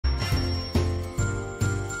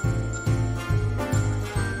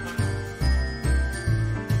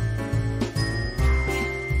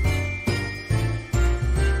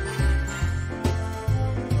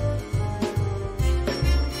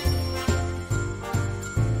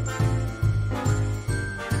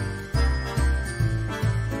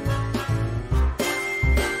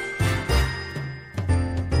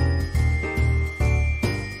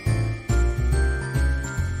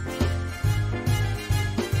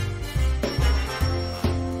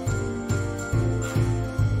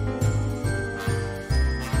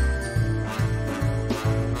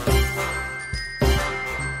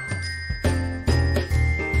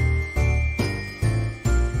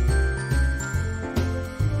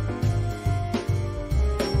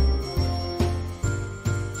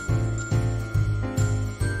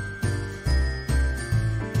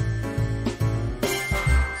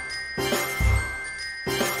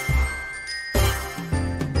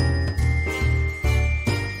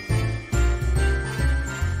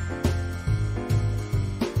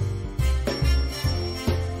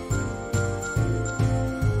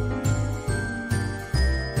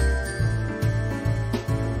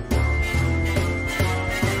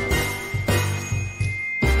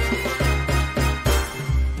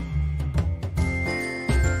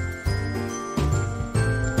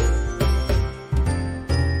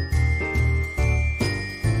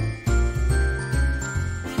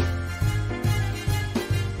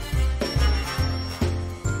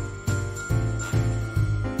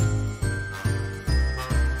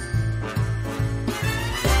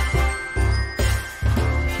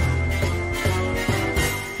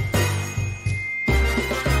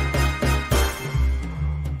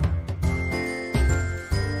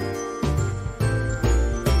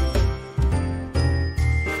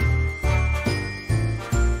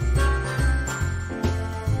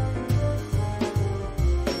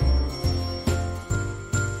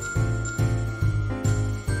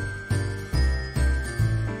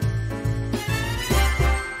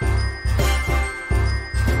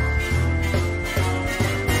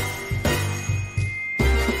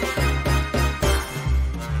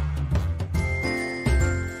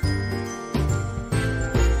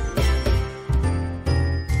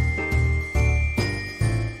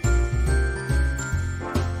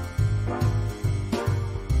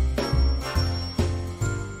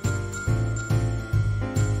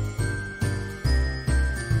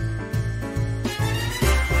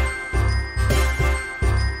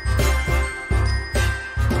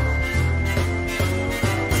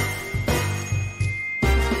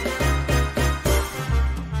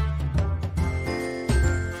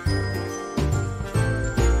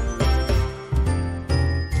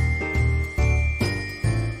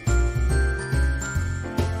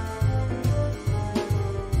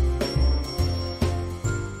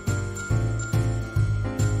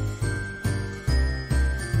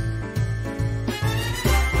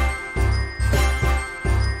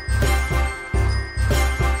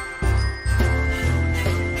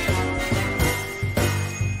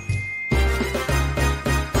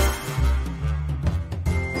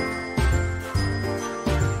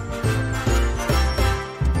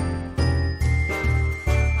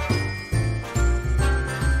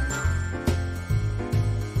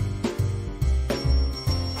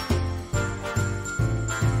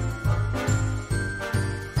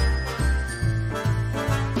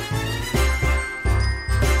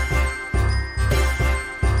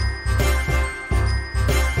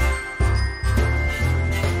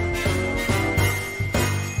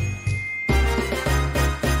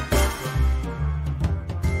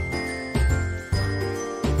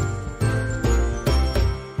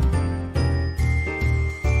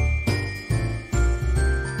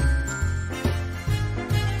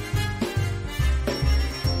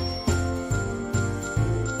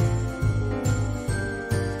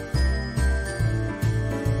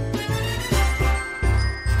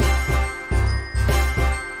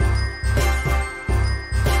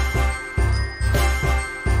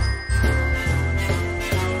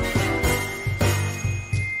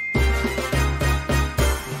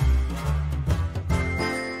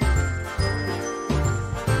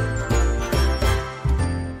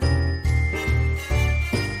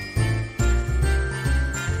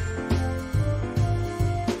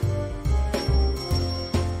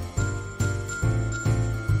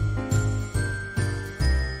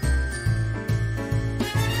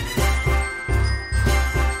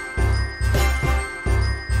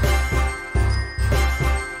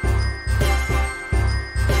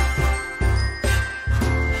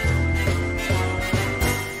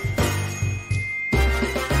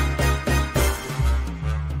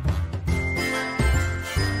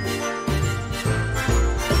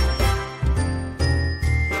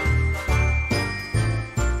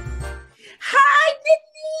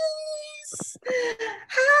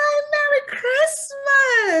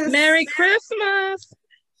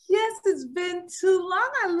Yes, it's been too long.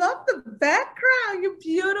 I love the background. You're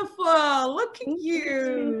beautiful. Look at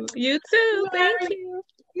you. You too. Thank you.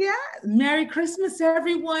 Yeah. Merry Christmas,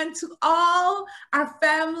 everyone. To all our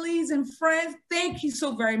families and friends, thank you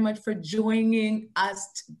so very much for joining us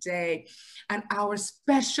today on our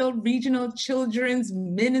special Regional Children's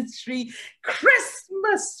Ministry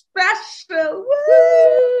Christmas special.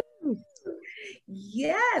 Woo!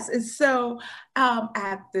 Yes. And so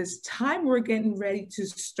at this time, we're getting ready to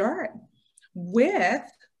start with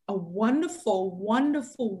a wonderful,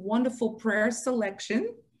 wonderful, wonderful prayer selection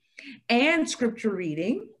and scripture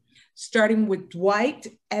reading, starting with Dwight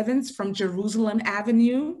Evans from Jerusalem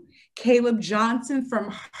Avenue, Caleb Johnson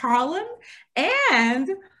from Harlem, and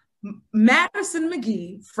Madison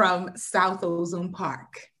McGee from South Ozone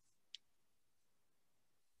Park.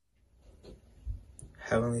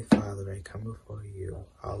 Heavenly Father, I come before you.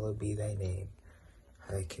 Hallowed be thy name.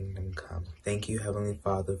 Thy kingdom come. Thank you, Heavenly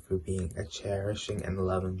Father, for being a cherishing and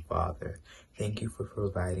loving Father. Thank you for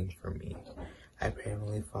providing for me. I pray,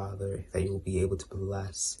 Heavenly Father, that you will be able to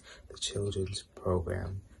bless the children's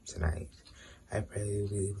program tonight. I pray that you'll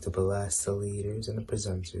be able to bless the leaders and the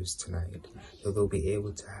presenters tonight, that they'll be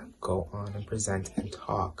able to go on and present and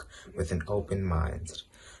talk with an open mind.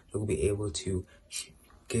 They'll be able to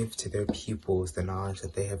give to their pupils the knowledge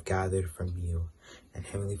that they have gathered from you. And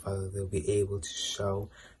Heavenly Father, they'll be able to show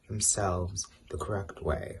themselves the correct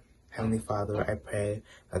way. Heavenly Father, I pray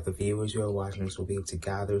that the viewers who are watching this will be able to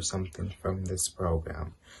gather something from this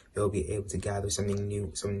program. They'll be able to gather something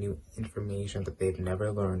new, some new information that they've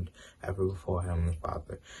never learned ever before, Heavenly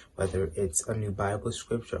Father. Whether it's a new Bible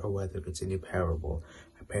scripture or whether it's a new parable,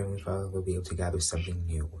 I pray, Heavenly Father, they'll be able to gather something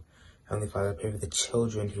new. Heavenly Father, I pray for the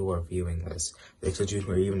children who are viewing this, the children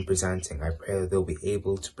who are even presenting. I pray that they'll be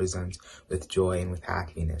able to present with joy and with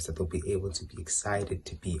happiness, that they'll be able to be excited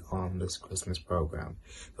to be on this Christmas program.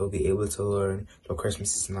 They'll be able to learn that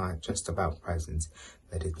Christmas is not just about presents,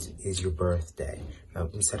 that it is your birthday. Now,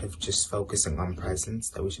 instead of just focusing on presents,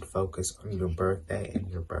 that we should focus on your birthday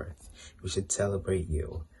and your birth. We should celebrate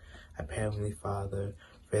you. I pray, Heavenly Father,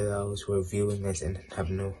 for those who are viewing this and have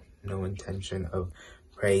no intention of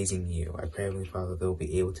praising you. I pray, Heavenly Father, they'll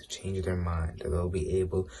be able to change their mind, that they'll be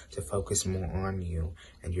able to focus more on you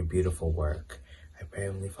and your beautiful work. I pray,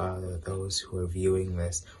 Heavenly Father, that those who are viewing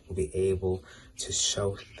this will be able to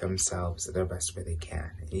show themselves the best way they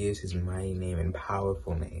can. In Jesus' mighty name and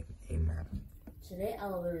powerful name, amen. Today I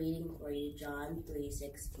will be reading for you John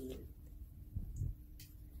 3:16.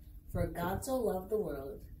 For God so loved the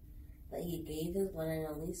world that he gave his one and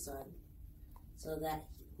only Son, so that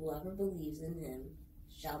whoever believes in him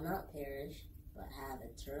shall not perish, but have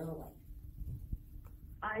eternal life.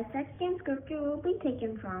 Our second scripture will be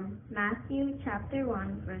taken from Matthew chapter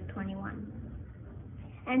 1, verse 21.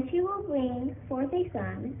 And he will bring forth a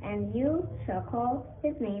son, and you shall call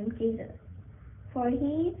his name Jesus, for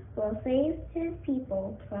he will save his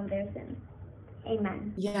people from their sins.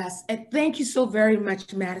 Amen. Yes, and thank you so very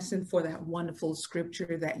much, Madison, for that wonderful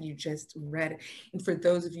scripture that you just read. And for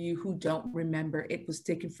those of you who don't remember, it was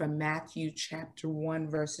taken from Matthew chapter 1,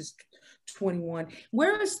 verses 21,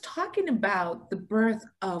 where it's talking about the birth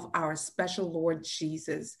of our special Lord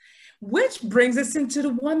Jesus, which brings us into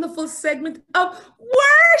the wonderful segment of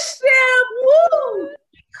worship. Woo!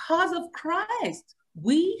 Because of Christ,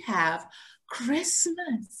 we have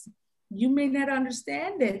Christmas. You may not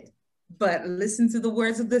understand it, but listen to the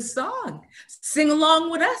words of this song. Sing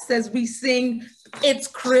along with us as we sing, "It's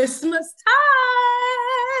Christmas time."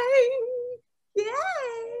 Yay!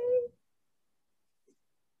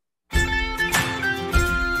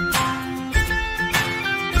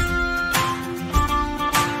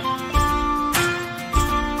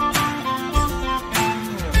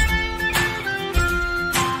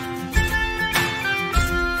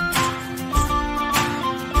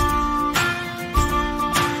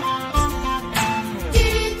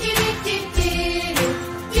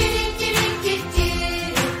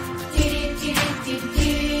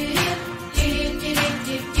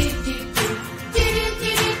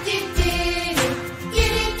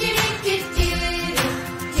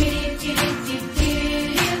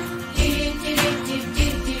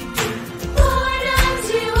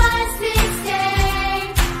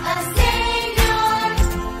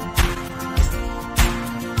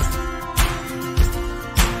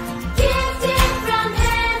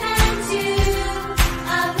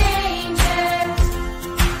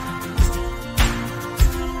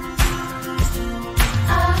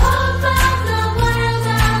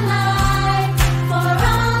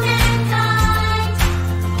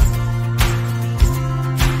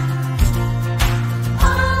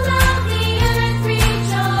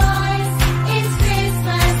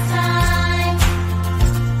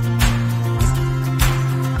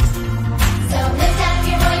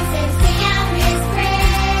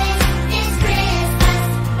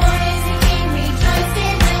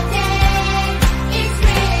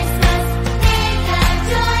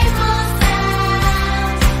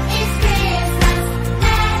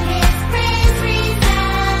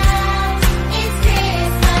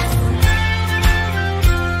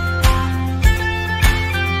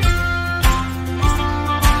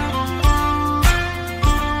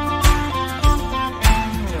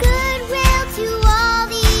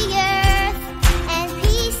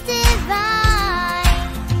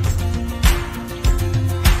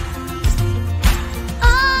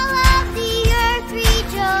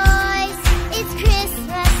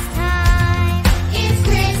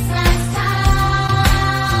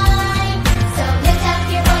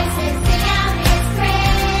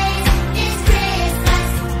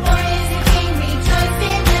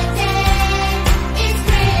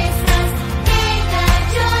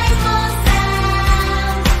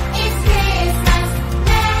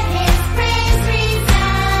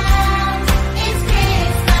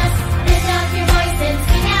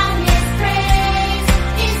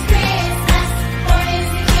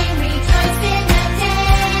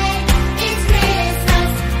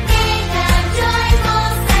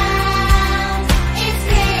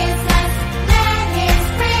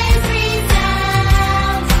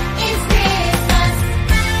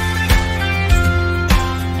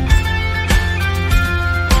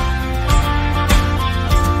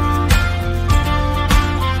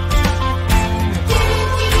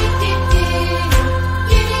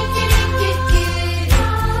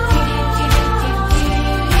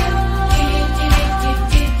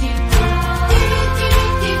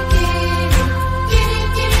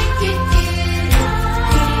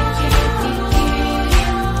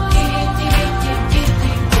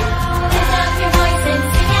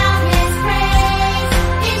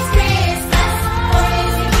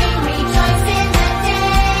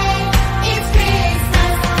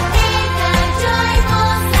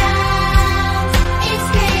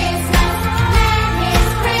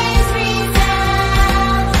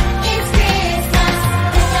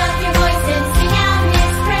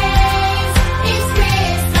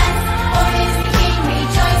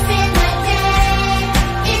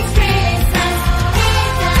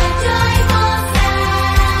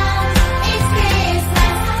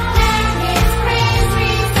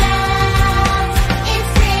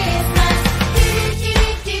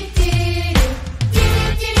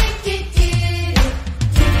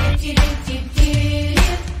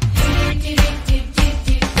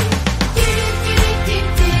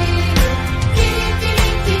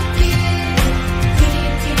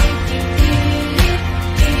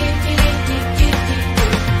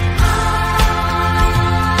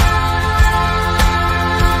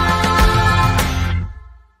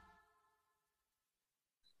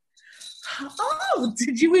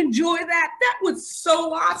 Did you enjoy that? That was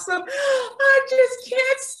so awesome. I just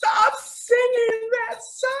can't stop singing that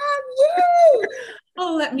song. Woo!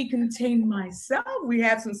 Oh, let me contain myself. We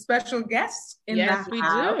have some special guests in the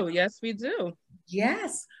house. Yes, we do.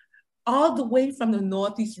 Yes. All the way from the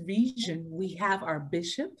Northeast region, we have our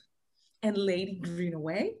bishop and Lady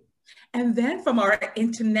Greenaway. And then from our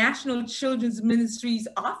International Children's Ministries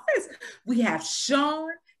office, we have Sean,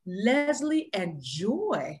 Leslie, and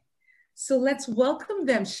Joy. So let's welcome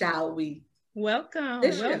them, shall we? Welcome.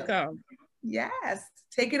 Bishop. Welcome. Yes.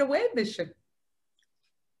 Take it away, Bishop.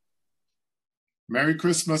 Merry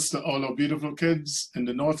Christmas to all our beautiful kids in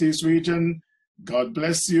the Northeast region. God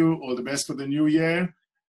bless you. All the best for the new year.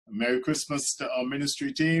 Merry Christmas to our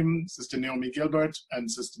ministry team, Sister Naomi Gilbert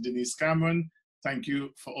and Sister Denise Cameron. Thank you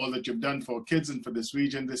for all that you've done for our kids and for this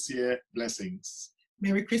region this year. Blessings.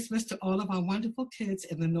 Merry Christmas to all of our wonderful kids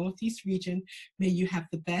in the Northeast region. May you have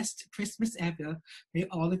the best Christmas ever. May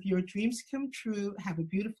all of your dreams come true. Have a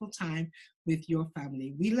beautiful time with your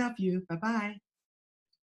family. We love you. Bye-bye.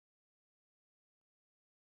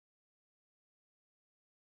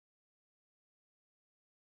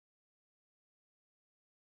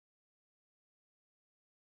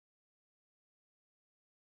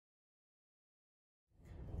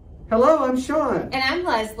 Hello, I'm Sean. And I'm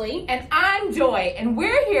Leslie. And I'm Joy. And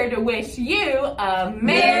we're here to wish you a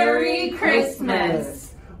Merry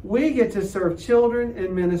Christmas. We get to serve children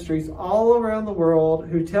in ministries all around the world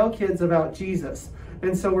who tell kids about Jesus.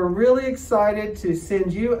 And so we're really excited to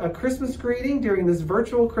send you a Christmas greeting during this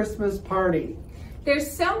virtual Christmas party. There's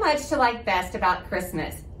so much to like best about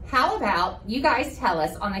Christmas. How about you guys tell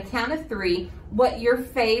us on the count of 3 what your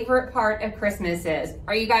favorite part of Christmas is?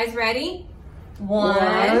 Are you guys ready?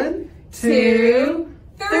 1, 2,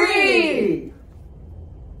 3.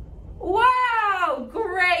 Wow,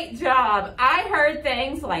 great job. I heard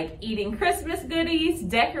things like eating Christmas goodies,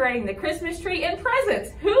 decorating the Christmas tree, and presents.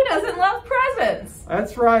 Who doesn't love presents?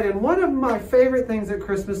 That's right. And one of my favorite things at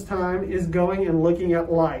Christmas time is going and looking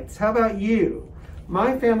at lights. How about you?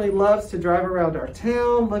 My family loves to drive around our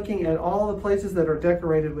town, looking at all the places that are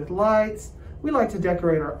decorated with lights. We like to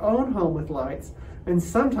decorate our own home with lights, and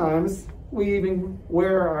sometimes we even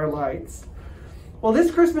wear our lights. Well,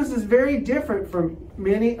 this Christmas is very different from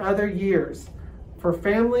many other years. For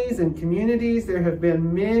families and communities, there have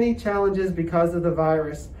been many challenges because of the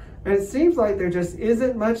virus, and it seems like there just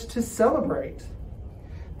isn't much to celebrate.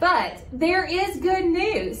 But there is good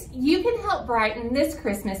news. You can help brighten this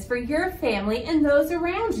Christmas for your family and those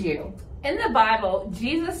around you. In the Bible,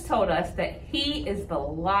 Jesus told us that He is the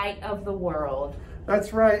light of the world.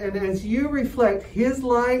 That's right, and as you reflect His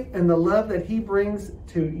light and the love that He brings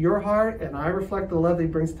to your heart, and I reflect the love that He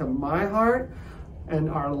brings to my heart and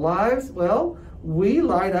our lives, well, we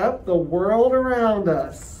light up the world around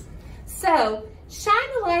us. So, shine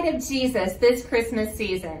the light of Jesus this Christmas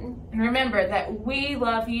season. And remember that we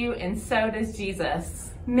love you and so does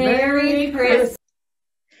Jesus. Merry Christmas.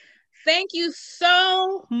 Thank you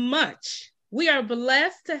so much. We are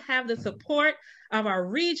blessed to have the support of our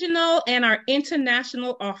regional and our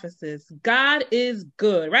international offices. God is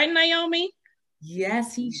good. Right, Naomi?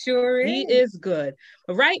 Yes, He sure is. He is good.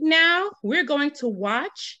 But right now, we're going to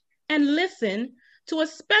watch and listen to a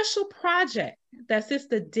special project that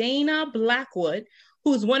Sister Dana Blackwood,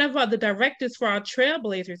 who's one of the directors for our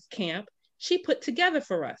Trailblazers camp, she put together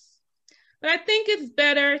for us. But I think it's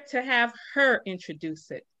better to have her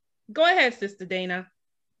introduce it. Go ahead, Sister Dana.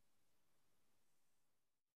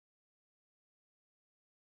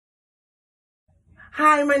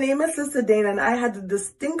 Hi, my name is Sister Dana, and I had the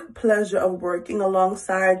distinct pleasure of working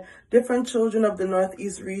alongside different children of the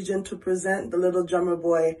Northeast region to present The Little Drummer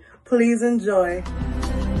Boy. Please enjoy.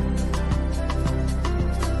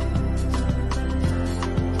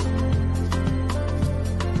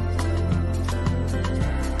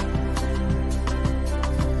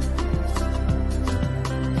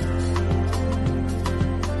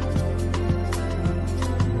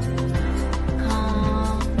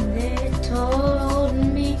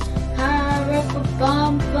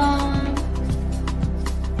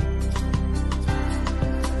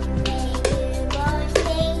 They were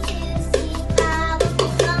going to see Papa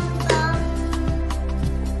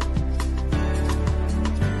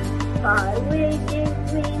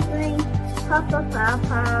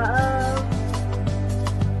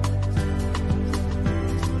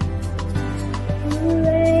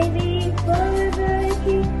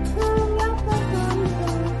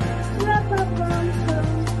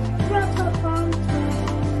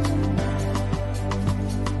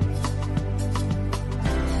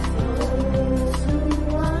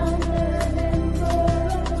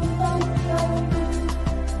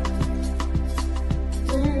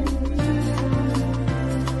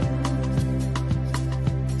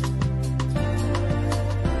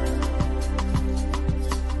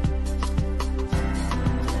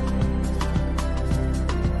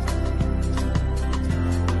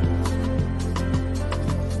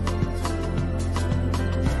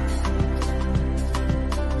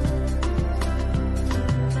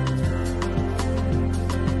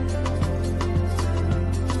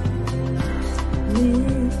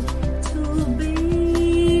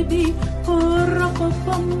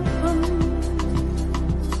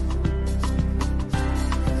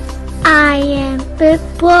big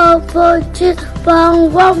purple cheese,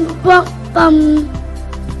 bum, bum, bum, bum.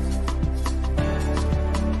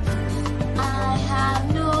 I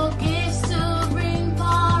have no gifts to bring,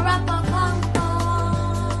 pa-ra-pa-pum-pum.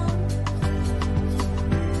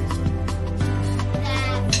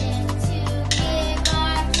 Nothing to give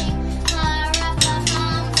or take,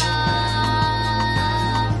 pa-ra-pa-pum-pum.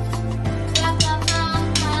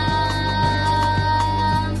 Ra-pa-pum-pum,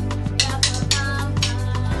 ra-pa-pum-pum.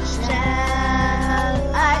 Shall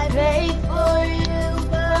I pray for you,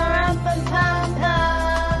 pa-ra-pa-pum-pum,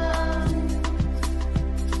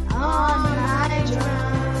 on my drum?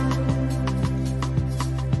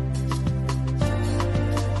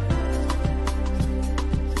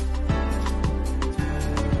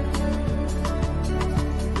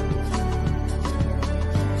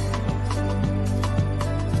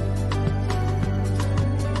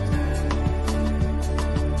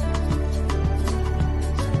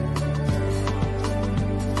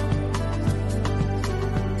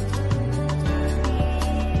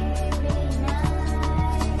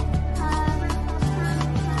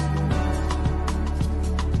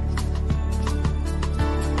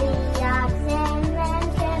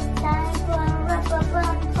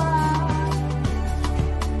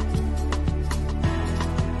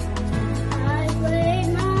 I played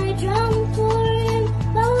my drum for him,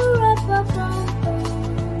 pa-ra-pa-pum-pum.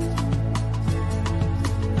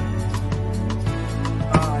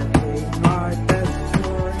 I played my best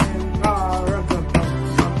for him.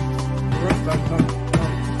 Pa-ra-pa-pum-pum, ra-pa-pum-pum,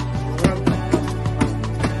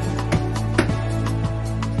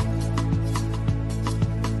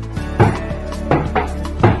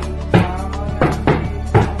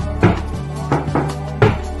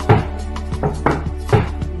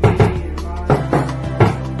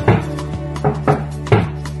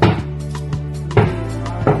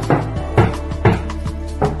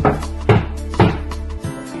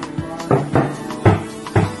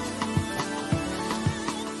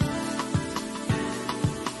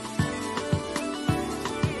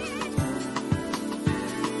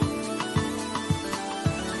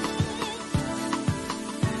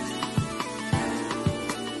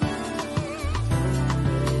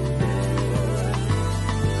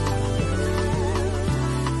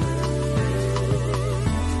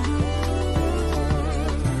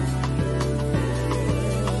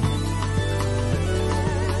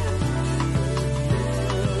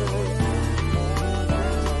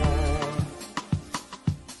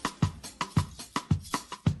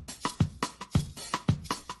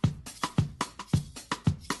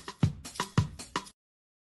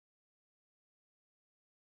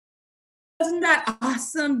 Wasn't that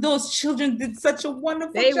awesome? Those children did such a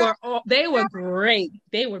wonderful job. They were great.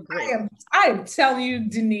 They were great. I am telling you,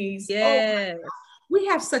 Denise. Yes. Oh, we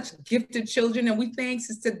have such gifted children, and we thank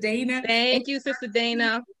Sister Dana. Thank you, Sister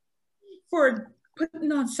Dana, for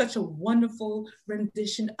putting on such a wonderful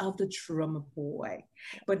rendition of the Drummer Boy.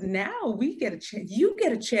 But now we get a chance, you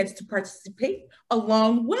get a chance to participate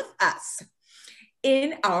along with us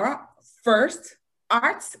in our first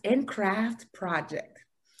arts and craft project.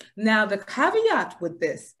 Now, the caveat with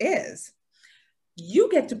this is you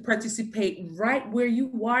get to participate right where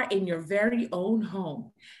you are in your very own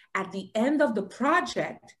home. At the end of the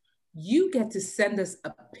project, you get to send us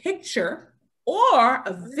a picture or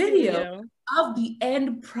a video of the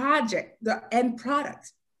end project, the end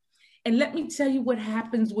product. And let me tell you what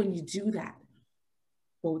happens when you do that.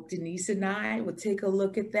 Well, Denise and I will take a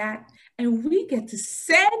look at that, and we get to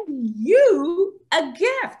send you a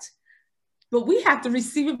gift. But we have to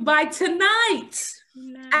receive it by tonight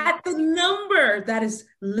at the number that is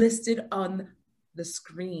listed on the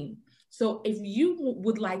screen. So if you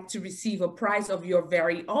would like to receive a prize of your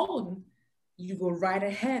very own, you go right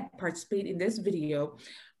ahead, participate in this video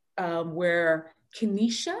where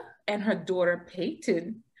Kenesha and her daughter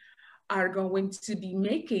Peyton are going to be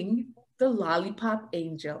making the Lollipop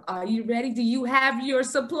Angel. Are you ready? Do you have your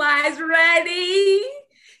supplies ready?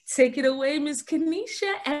 Take it away, Miss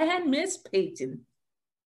Kenesha and Miss Peyton.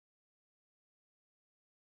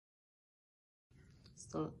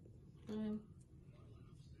 Start.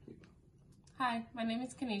 Hi, my name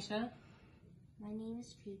is Kenesha. My name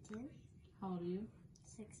is Peyton. How old are you?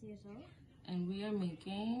 6 years old. And we are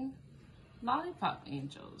making Lollipop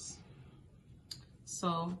Angels.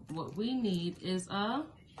 So what we need is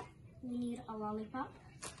We need a lollipop,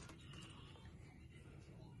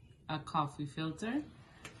 a coffee filter,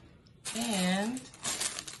 and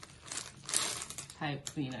pipe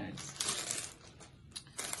cleaners.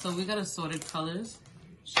 So we got assorted colors.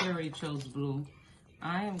 Sherry chose blue.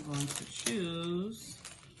 I am going to choose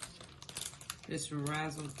this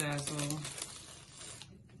Razzle Dazzle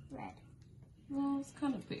red. Well, it's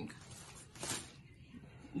kind of pink.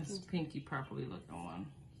 This pinky purpley looking one.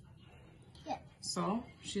 Yeah. So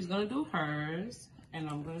she's gonna do hers, and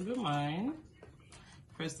I'm gonna do mine.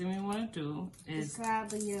 First thing we want to do is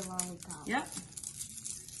grab your lollipop. Yep.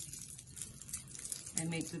 And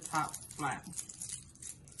make the top flat,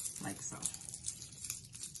 like so.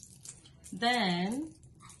 Then,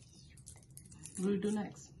 what do we do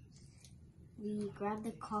next? We grab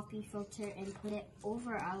the coffee filter and put it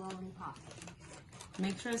over our lollipop.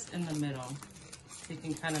 Make sure it's in the middle. So you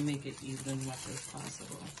can kind of make it even as much as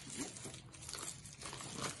possible.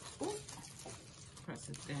 Ooh. Press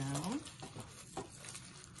it down.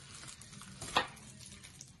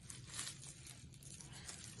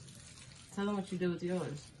 Tell them what you do with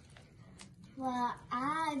yours. Well,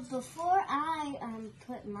 before I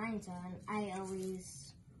put mine on, I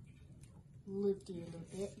always loop it a little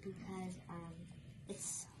bit because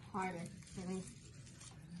it's harder for me.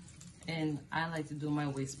 And I like to do my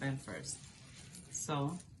waistband first.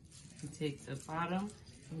 So you take the bottom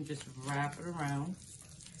and just wrap it around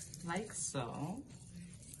like so.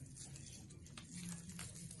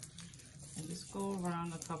 And just go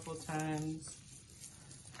around a couple times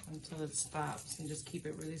until it stops, and just keep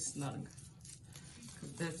it really snug.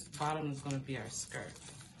 Because this bottom is going to be our skirt.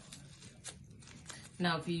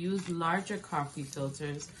 Now, if you use larger coffee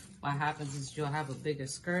filters, what happens is you'll have a bigger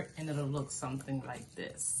skirt and it'll look something like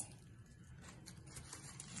this.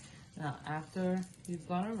 Now, after you've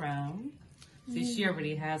gone around, see, she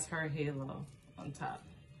already has her halo on top.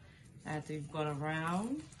 After you've gone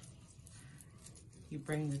around, you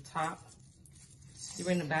bring the top, you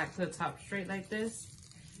bring the back to the top straight like this,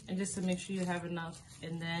 and just to make sure you have enough,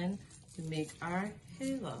 and then you make our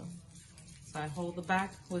halo. So I hold the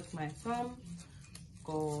back with my thumb,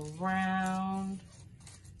 go around,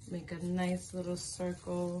 make a nice little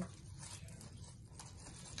circle,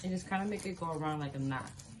 and just kind of make it go around like a knot,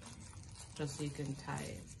 just so you can tie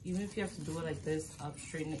it. Even if you have to do it like this, up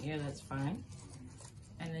straight in the air, that's fine.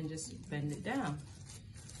 And then just bend it down.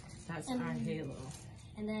 That's our halo.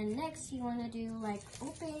 And then next you want to do like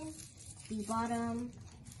open the bottom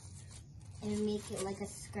and make it like a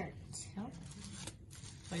skirt. Yep.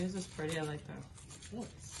 Oh, yours is pretty, I like that.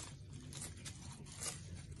 Thanks.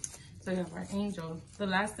 So we have our angel. The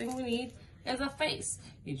last thing we need is a face.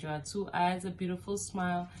 You draw 2 eyes, a beautiful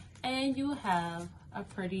smile, and you have a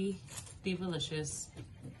pretty, delicious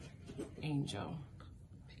angel.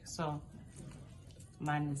 So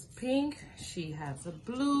mine is pink, she has a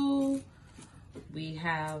blue, we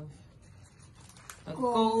have a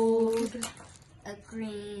gold, a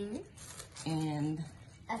green, and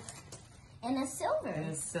a silver. And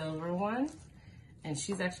a silver one. And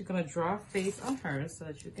she's actually gonna draw a face on hers so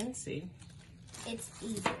that you can see. It's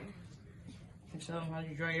easier. And show them how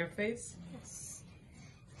you draw your face? Yes.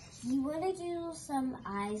 You want to do some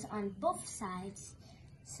eyes on both sides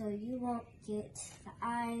so you won't get the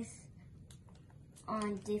eyes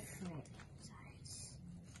on different sides.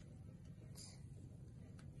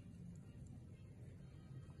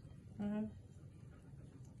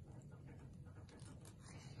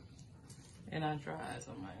 And I'll draw eyes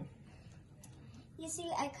on mine. You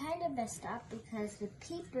see, I kind of messed up because the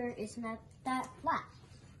paper is not that flat.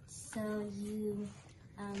 So you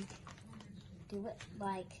do it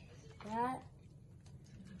like that,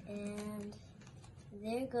 and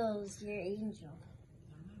there goes your angel.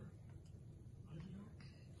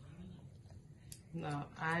 Now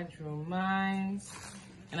I drew mine,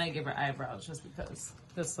 and I give her eyebrows just because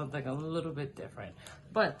there's something a little bit different.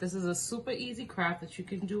 But this is a super easy craft that you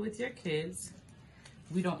can do with your kids.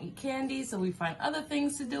 We don't eat candy, so we find other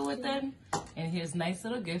things to do with them. And here's nice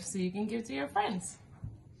little gifts so you can give to your friends.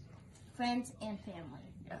 Friends and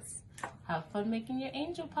family. Yes. Have fun making your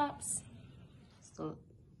angel pops. So,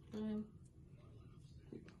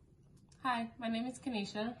 hi, my name is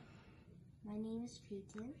Kanisha. My name is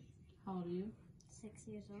Peyton. How old are you? 6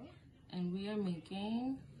 years old. And we are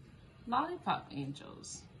making lollipop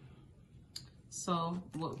angels. So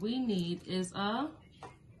what we need is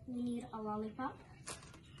We need a lollipop,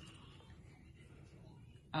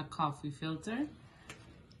 a coffee filter,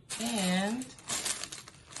 and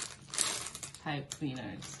pipe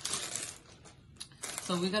cleaners.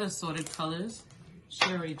 So we got assorted colors.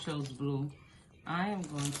 Sherry chose blue. I am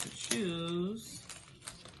going to choose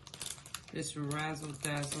this Razzle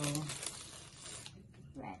Dazzle.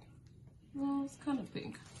 red. Well, it's kind of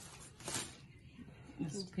pink.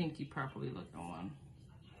 This pinky purpley looking one.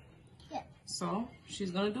 Yeah. So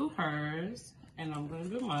she's gonna do hers, and I'm gonna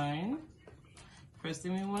do mine. First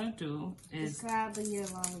thing we want to do is grab your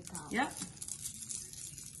lollipop. Yep.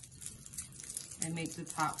 And make the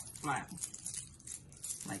top flat,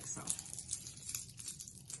 like so.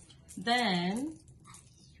 Then,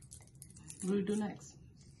 what do we do next?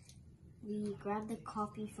 We grab the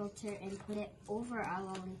coffee filter and put it over our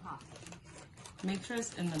lollipop. Make sure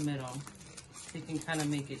it's in the middle so you can kind of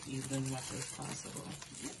make it even as much as possible.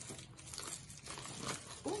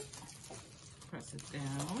 Ooh. Press it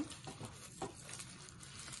down.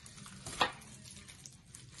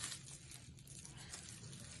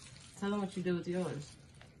 Tell them what you do with yours.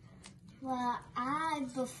 Well,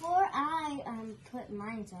 before I put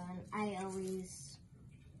mine on, I always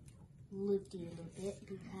looped it a little bit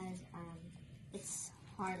because it's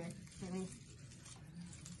harder for me.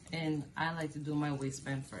 And I like to do my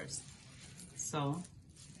waistband first. So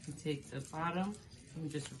you take the bottom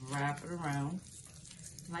and just wrap it around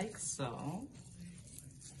like so.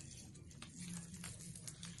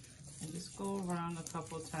 And just go around a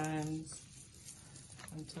couple times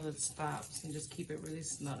until it stops, and just keep it really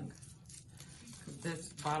snug.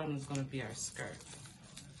 This bottom is going to be our skirt.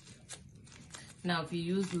 Now, if you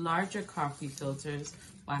use larger coffee filters,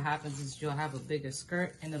 what happens is you'll have a bigger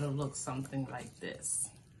skirt and it'll look something like this.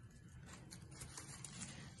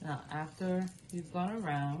 Now, after you've gone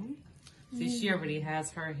around, see, she already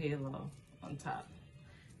has her halo on top.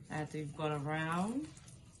 After you've gone around,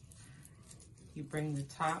 you bring the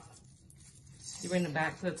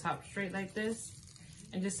back to the top straight like this,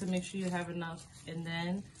 and just to make sure you have enough, and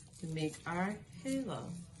then to make our halo.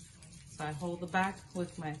 So I hold the back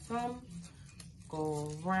with my thumb,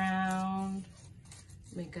 go around,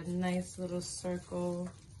 make a nice little circle,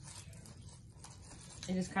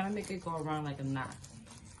 and just kind of make it go around like a knot,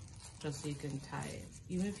 just so you can tie it.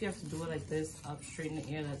 Even if you have to do it like this, up straight in the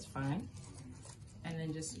air, that's fine. And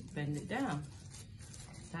then just bend it down.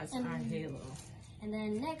 That's our halo. And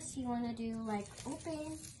then next you want to do like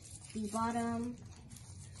open the bottom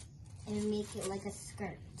and make it like a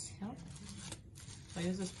skirt. Yep. Oh,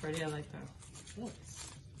 yours is pretty, I like that. Thanks.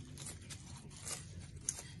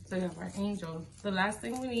 So you have our angel. The last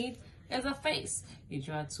thing we need is a face. You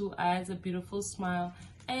draw 2 eyes, a beautiful smile,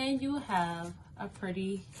 and you have a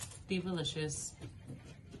pretty, delicious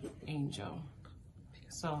angel.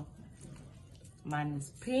 So mine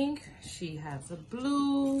is pink, she has a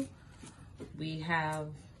blue, we have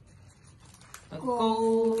a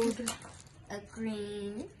gold, a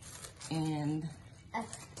green, and a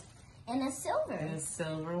silver. And a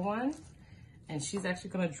silver one. And she's actually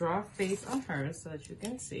going to draw a face on hers so that you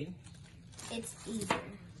can see. It's easier. Can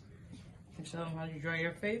you show them how you draw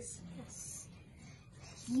your face? Yes.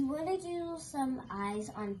 You want to do some eyes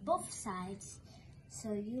on both sides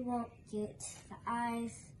so you won't get the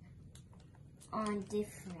eyes on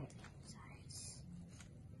different sides.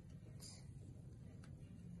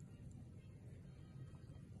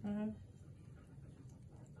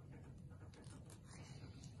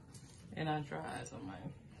 And I draw eyes on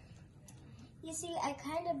mine. You see, I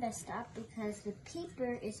kind of messed up because the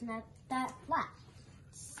paper is not that flat.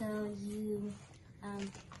 So you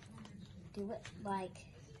do it like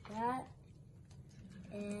that,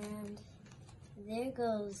 and there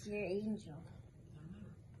goes your angel.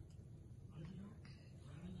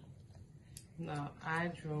 Now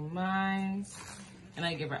I drew mine, and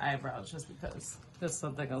I give her eyebrows just because there's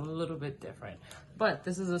something a little bit different. But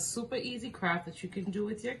this is a super easy craft that you can do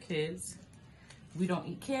with your kids. We don't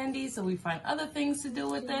eat candy, so we find other things to do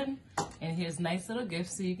with them. And here's nice little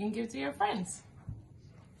gifts so you can give to your friends.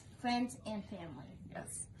 Friends and family.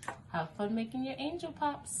 Yes. Have fun making your angel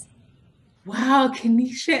pops. Wow,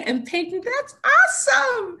 Kenesha and Peyton, that's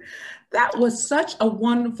awesome. That was such a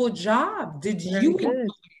wonderful job. Did you enjoy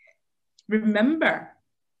it? Remember,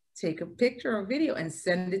 take a picture or video and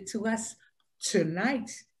send it to us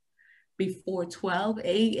tonight before 12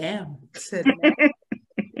 a.m. tonight.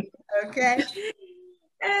 Okay?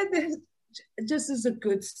 And just as a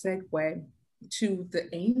good segue to the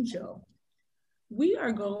angel, we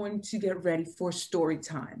are going to get ready for story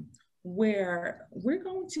time, where we're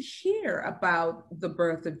going to hear about the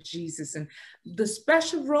birth of Jesus and the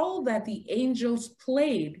special role that the angels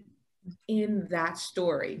played in that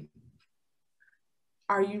story.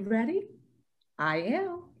 Are you ready? I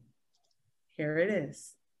am. Here it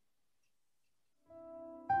is.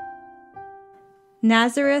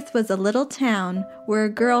 Nazareth was a little town where a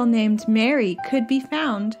girl named Mary could be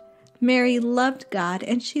found. Mary loved God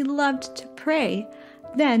and she loved to pray.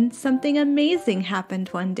 Then something amazing happened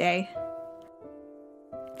one day.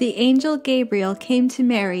 The angel Gabriel came to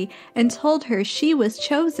Mary and told her she was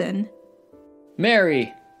chosen.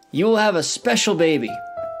 Mary, you will have a special baby.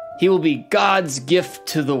 He will be God's gift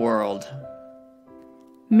to the world.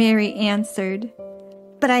 Mary answered,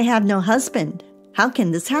 But I have no husband. How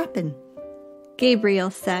can this happen? Gabriel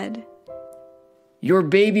said, Your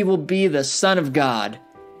baby will be the Son of God.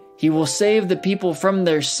 He will save the people from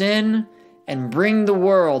their sin and bring the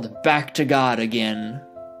world back to God again.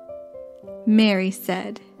 Mary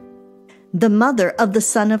said, The mother of the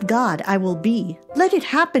Son of God I will be. Let it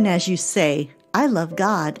happen as you say. I love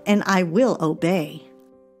God, and I will obey.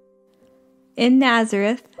 In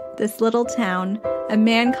Nazareth, this little town, a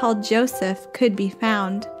man called Joseph could be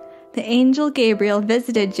found. The angel Gabriel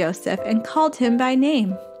visited Joseph and called him by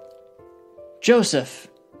name. Joseph,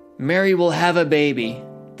 Mary will have a baby,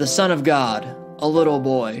 the Son of God, a little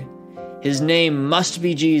boy. His name must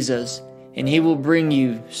be Jesus, and he will bring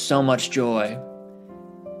you so much joy.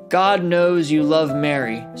 God knows you love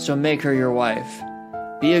Mary, so make her your wife.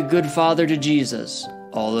 Be a good father to Jesus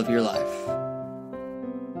all of your life.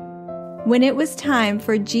 When it was time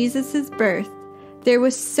for Jesus' birth, there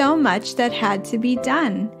was so much that had to be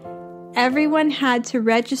done. Everyone had to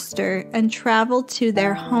register and travel to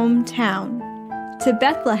their hometown. To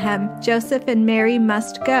Bethlehem, Joseph and Mary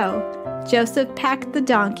must go. Joseph packed the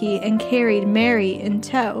donkey and carried Mary in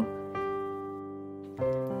tow.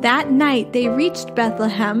 That night they reached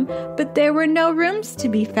Bethlehem, but there were no rooms to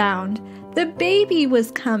be found. The baby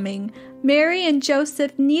was coming. Mary and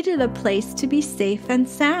Joseph needed a place to be safe and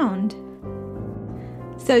sound.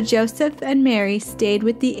 So Joseph and Mary stayed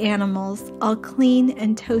with the animals, all clean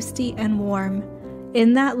and toasty and warm.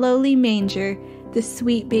 In that lowly manger, the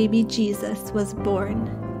sweet baby Jesus was born.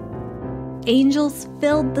 Angels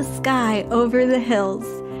filled the sky over the hills.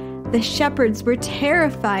 The shepherds were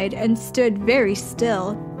terrified and stood very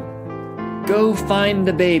still. Go find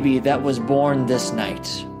the baby that was born this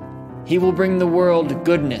night. He will bring the world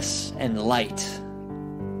goodness and light.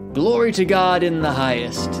 Glory to God in the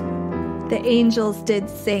highest. The angels did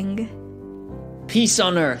sing. Peace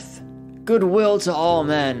on earth, goodwill to all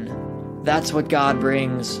men. That's what God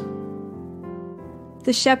brings.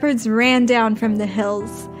 The shepherds ran down from the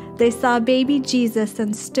hills. They saw baby Jesus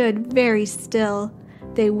and stood very still.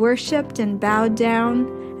 They worshipped and bowed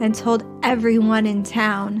down and told everyone in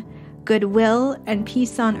town, goodwill and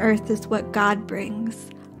peace on earth is what God brings.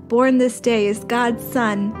 Born this day is God's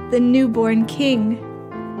Son, the newborn King.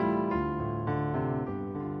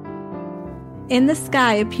 In the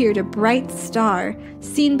sky appeared a bright star,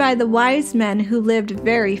 seen by the wise men who lived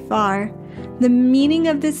very far. The meaning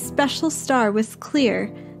of this special star was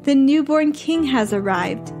clear. The newborn King has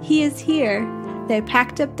arrived. He is here. They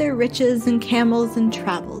packed up their riches and camels and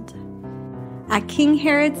traveled. At King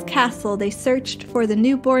Herod's castle they searched for the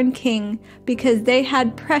newborn king because they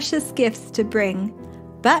had precious gifts to bring.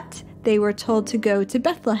 But they were told to go to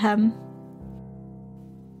Bethlehem.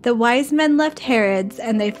 The wise men left Herod's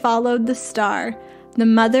and they followed the star. The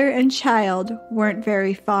mother and child weren't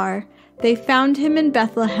very far. They found him in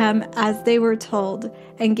Bethlehem as they were told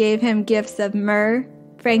and gave him gifts of myrrh,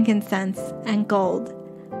 frankincense, and gold.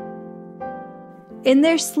 In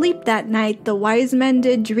their sleep that night the wise men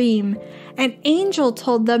did dream. An angel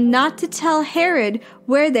told them not to tell Herod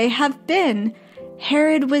where they have been.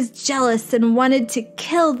 Herod was jealous and wanted to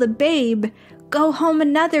kill the babe. Go home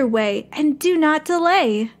another way and do not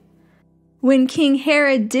delay. When King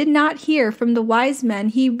Herod did not hear from the wise men,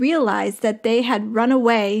 he realized that they had run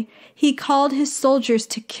away. He called his soldiers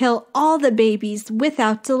to kill all the babies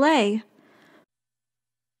without delay.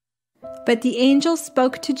 But the angel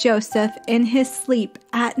spoke to Joseph in his sleep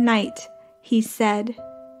at night. He said,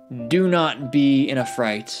 Do not be in a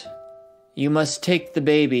fright. You must take the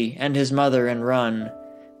baby and his mother and run.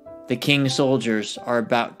 The king's soldiers are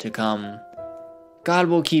about to come. God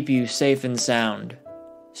will keep you safe and sound.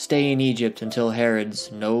 Stay in Egypt until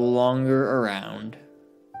Herod's no longer around.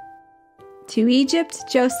 To Egypt,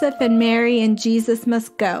 Joseph and Mary and Jesus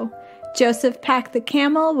must go. Joseph packed the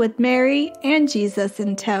camel with Mary and Jesus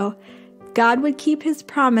in tow. God would keep his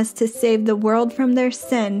promise to save the world from their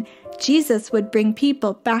sin. Jesus would bring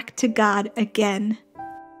people back to God again.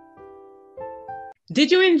 Did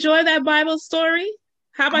you enjoy that Bible story?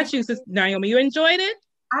 How about you, Sister Naomi? You enjoyed it?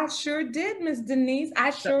 I sure did, Miss Denise.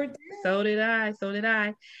 I sure did. So did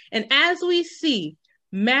I. And as we see,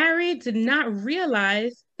 Mary did not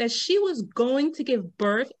realize that she was going to give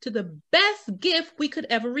birth to the best gift we could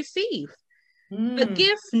ever receive. A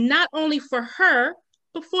gift not only for her,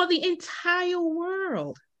 but for the entire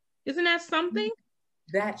world. Isn't that something?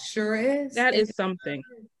 That sure is. That is something.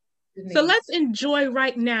 So let's enjoy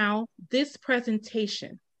right now this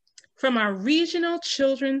presentation from our regional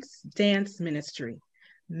children's dance ministry.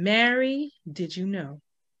 Mary, did you know?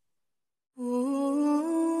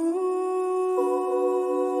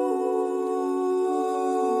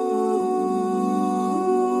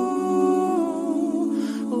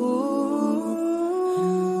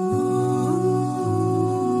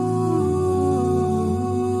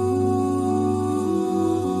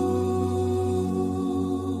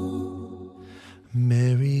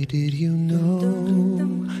 did you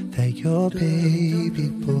know that your baby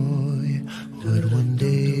boy would one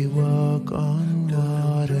day walk on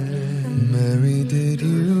water? Mary, did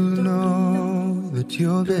you know that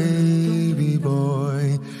your baby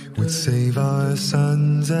boy would save our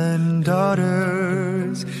sons and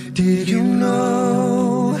daughters? Did you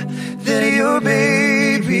know that your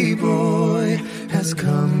baby boy has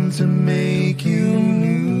come to make you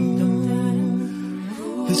new?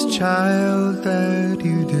 This child that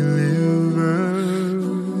you delivered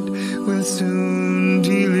will soon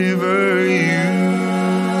deliver you.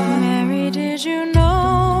 Mary, did you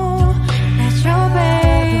know that your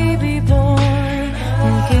baby boy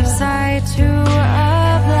will give sight to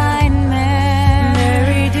a blind man?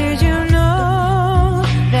 Mary, did you know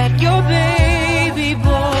that your baby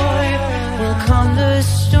boy will calm the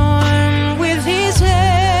storm with his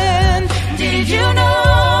hand? Did you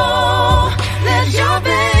know that your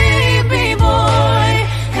baby boy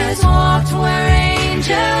has walked where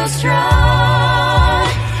angels trod?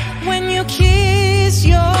 When you kiss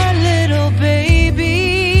your little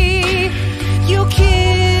baby, you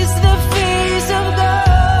kiss the face of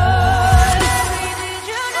God. Mary, did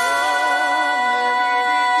you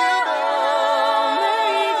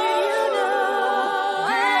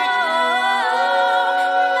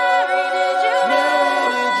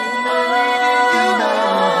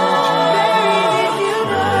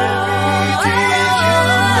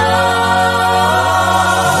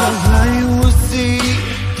The blind will see,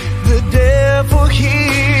 the deaf will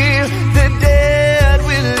hear, the dead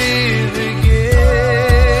will live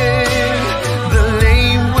again. The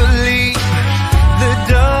lame will leap, the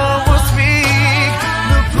dumb will speak,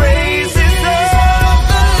 the praises of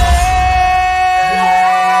the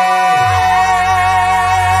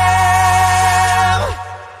Lamb.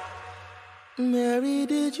 Mary,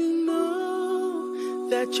 did you know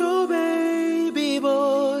that your baby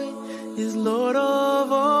boy is Lord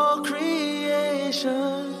of all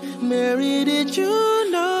creation? Mary, did you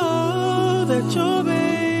know that your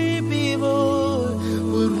baby boy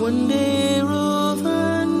would one day rule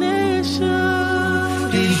the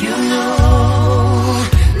nation? Did you know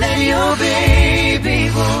that your baby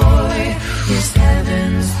boy is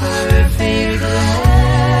heaven's perfect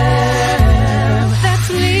lamb? that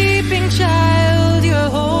sleeping child you're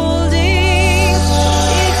holding?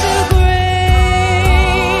 It's a great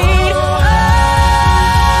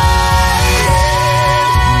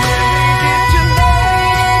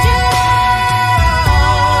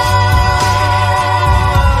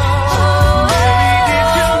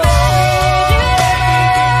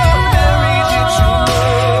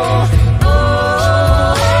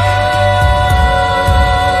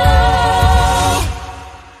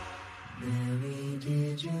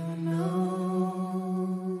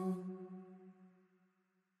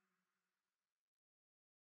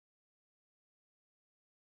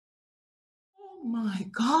Oh my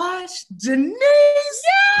gosh, Denise!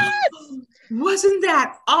 Yes! Wasn't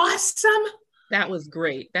that awesome? That was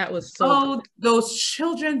great. That was so Oh, good. those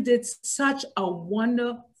children did such a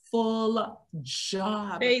wonderful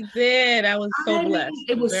job. They did. I was so I mean, blessed.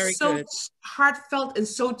 it was Very so good. heartfelt and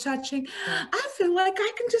so touching. Yeah. I feel like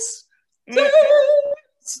I can just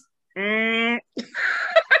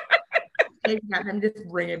I'm just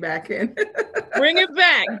bring it back in. Bring it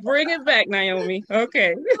back. Bring it back, Naomi.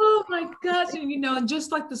 Okay. Oh my gosh. And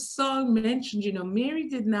just like the song mentioned, Mary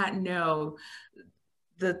did not know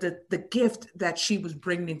the gift that she was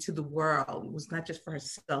bringing into the world. It was not just for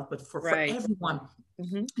herself, but for everyone.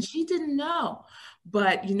 Mm-hmm. She didn't know.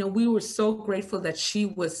 But, we were so grateful that she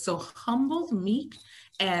was so humble, meek,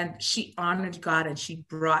 and she honored God and she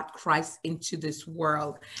brought Christ into this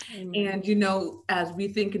world. Amen. And, as we're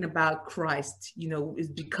thinking about Christ, it's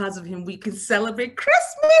because of him we can celebrate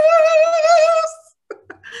Christmas.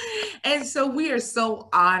 And so we are so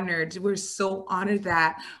honored. We're so honored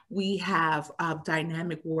that we have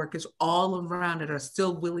dynamic workers all around that are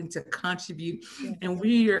still willing to contribute. Yes. And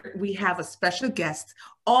we have a special guest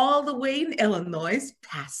all the way in Illinois,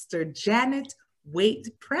 Pastor Janet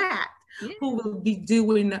Waite Pratt, who will be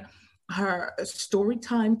doing her story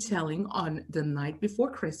time telling on the night before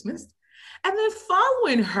Christmas. And then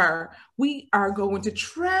following her, we are going to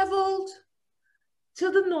travel to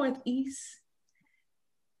the Northeast,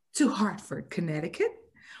 to Hartford, Connecticut,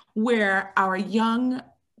 where our young,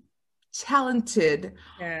 talented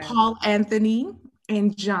Paul Anthony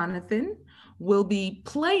and Jonathan will be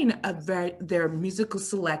playing their musical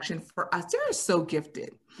selection for us. They're so gifted.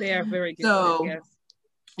 They are very gifted, So, yes.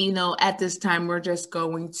 At this time, we're just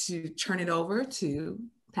going to turn it over to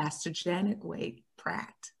Pastor Janet Waite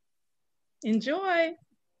Pratt. Enjoy.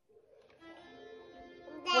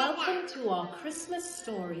 Welcome to our Christmas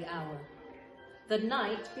Story Hour, the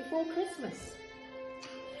night before Christmas.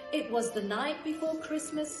 It was the night before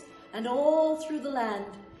Christmas, and all through the land,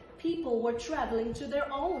 people were traveling to their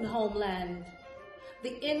own homeland.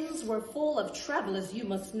 The inns were full of travelers, you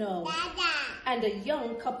must know, and a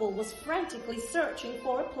young couple was frantically searching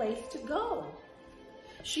for a place to go.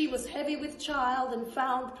 She was heavy with child and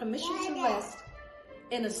found permission to rest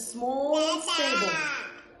in a small stable,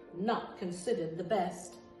 not considered the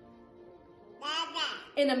best.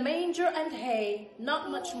 In a manger and hay,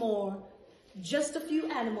 not much more, just a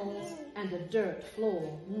few animals and a dirt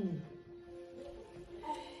floor.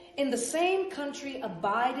 In the same country,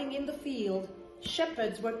 abiding in the field,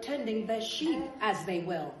 shepherds were tending their sheep as they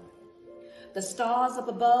will. The stars up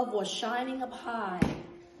above were shining up high.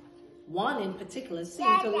 One in particular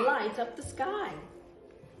seemed to light up the sky.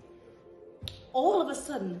 All of a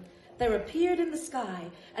sudden, there appeared in the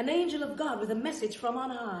sky an angel of God with a message from on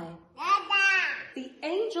high. The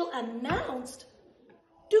angel announced,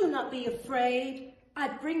 "Do not be afraid. I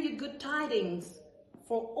bring you good tidings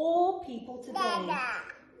for all people today.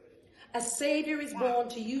 A Savior is born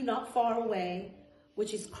to you not far away,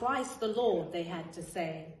 which is Christ the Lord," they had to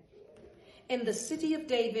say. "In the city of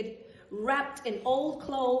David, wrapped in old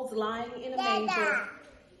clothes, lying in a manger,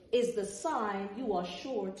 is the sign you are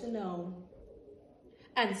sure to know."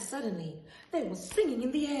 And suddenly, there was singing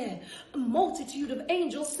in the air, a multitude of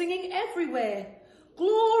angels singing everywhere.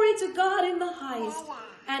 "Glory to God in the highest,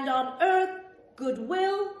 and on earth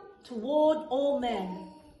goodwill toward all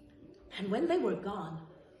men." And when they were gone,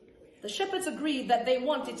 the shepherds agreed that they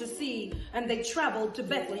wanted to see, and they traveled to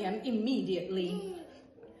Bethlehem immediately.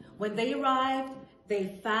 When they arrived,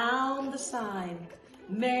 they found the sign,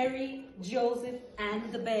 Mary, Joseph,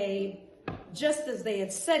 and the babe, just as they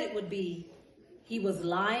had said it would be. He was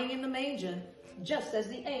lying in the manger, just as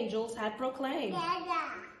the angels had proclaimed.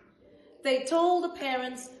 They told the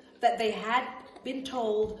parents that they had been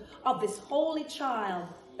told of this holy child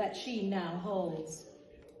that she now holds.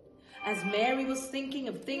 As Mary was thinking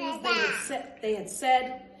of things they had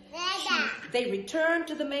said, they returned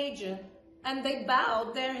to the manger and they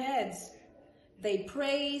bowed their heads. They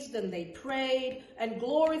praised and they prayed and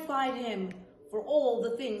glorified him for all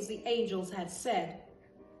the things the angels had said.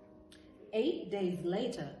 8 days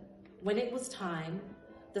later, when it was time,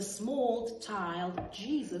 the small child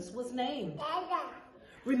Jesus was named.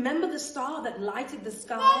 Remember the star that lighted the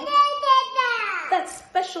sky? That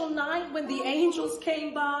special night when the angels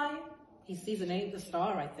came by? He sees the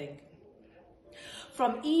star, I think.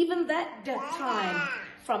 From even that time,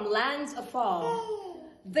 from lands afar,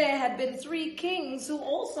 there had been 3 kings who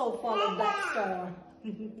also followed that star.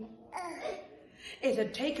 It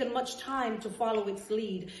had taken much time to follow its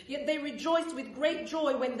lead, yet they rejoiced with great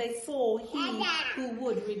joy when they saw he who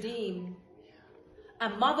would redeem. A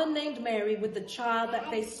mother named Mary with the child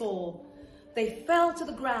that they saw, they fell to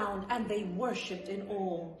the ground and they worshipped in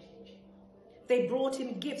awe. They brought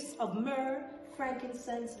him gifts of myrrh,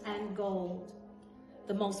 frankincense, and gold,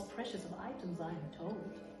 the most precious of items, I am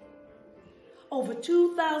told. Over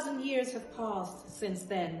 2,000 years have passed since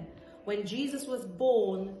then, when Jesus was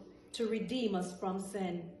born to redeem us from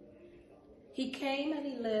sin. He came and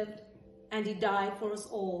he lived and he died for us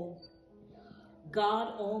all.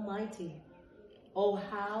 God Almighty, oh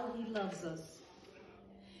how he loves us.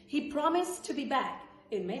 He promised to be back,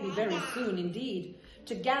 it may be very soon indeed,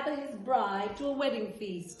 to gather his bride to a wedding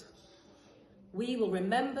feast. We will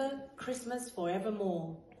remember Christmas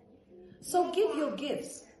forevermore. So give your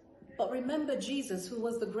gifts, but remember Jesus, who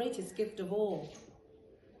was the greatest gift of all.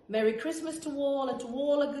 Merry Christmas to all, and to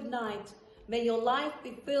all a good night. May your life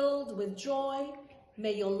be filled with joy.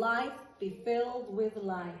 May your life be filled with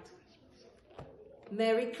light.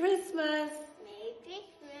 Merry Christmas. Merry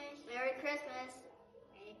Christmas. Merry Christmas.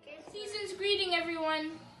 Merry Christmas. Season's greeting,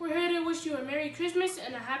 everyone. We're here to wish you a Merry Christmas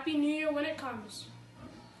and a Happy New Year when it comes.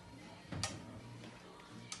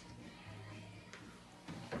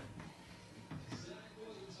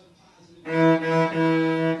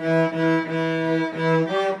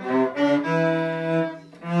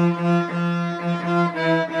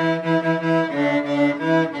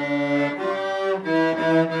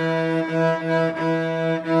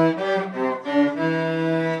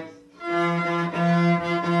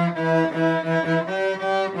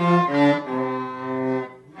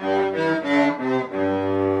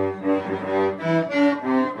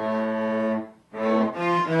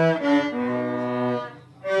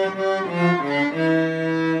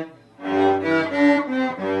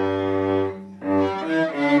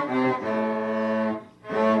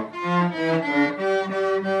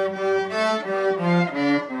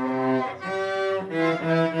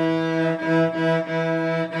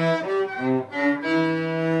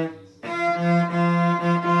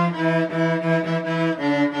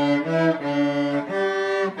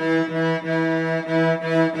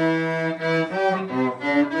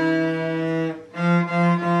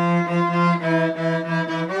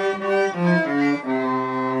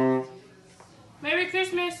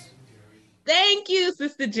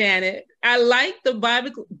 Janet. I like the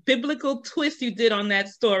biblical twist you did on that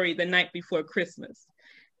story the night before Christmas.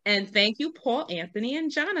 And thank you, Paul Anthony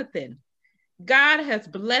and Jonathan. God has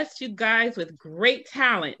blessed you guys with great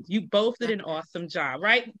talent. You both did an awesome job,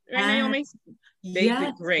 right, Naomi? They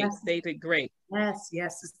did great. Yes. They did great.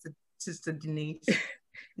 Yes, Sister Denise.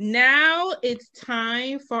 Now it's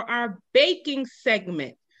time for our baking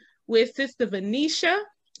segment with Sister Venetia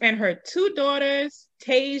and her two daughters,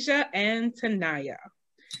 Tasia and Tanaya.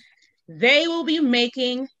 They will be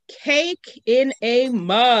making cake in a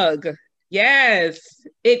mug. Yes,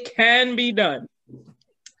 it can be done.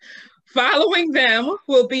 Following them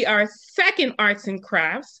will be our second arts and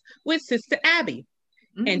crafts with Sister Abby,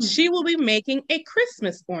 and she will be making a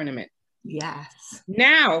Christmas ornament. Yes.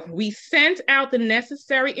 Now, we sent out the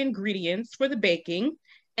necessary ingredients for the baking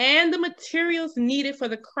and the materials needed for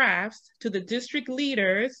the crafts to the district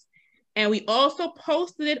leaders, and we also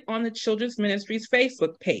posted it on the Children's Ministries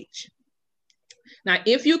Facebook page. Now,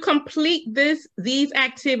 if you complete these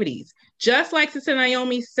activities, just like Sister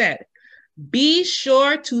Naomi said, be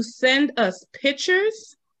sure to send us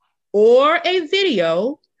pictures or a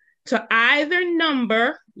video to either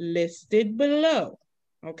number listed below.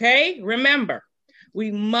 Okay, remember,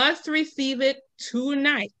 we must receive it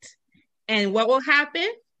tonight. And what will happen?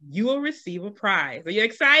 You will receive a prize. Are you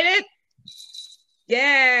excited?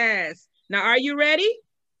 Yes. Now, are you ready?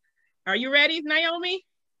 Are you ready, Naomi?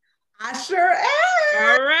 I sure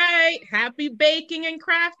am. All right. Happy baking and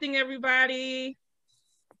crafting, everybody.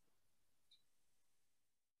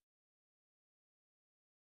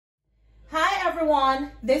 Hi,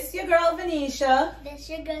 everyone. This is your girl, Venetia. This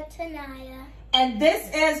your girl, Tanaya. And this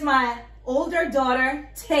is my older daughter,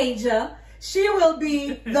 Tasia. She will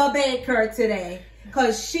be the baker today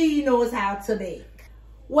because she knows how to bake.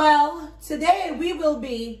 Well, today we will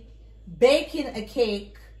be baking a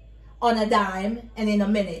cake on a dime and in a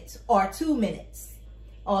minute or 2 minutes,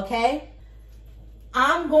 okay?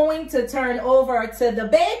 I'm going to turn over to the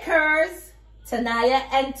bakers, Tanaya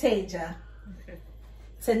and Tasia.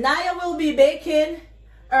 Tanaya will be baking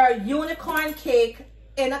a unicorn cake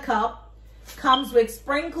in a cup. Comes with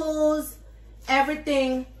sprinkles,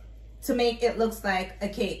 everything to make it look like a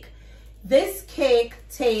cake. This cake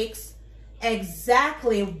takes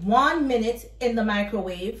exactly 1 minute in the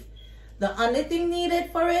microwave. The only thing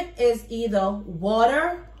needed for it is either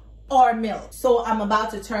water or milk. So I'm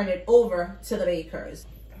about to turn it over to the bakers.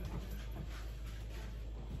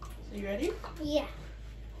 So you ready? Yeah.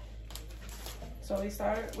 So we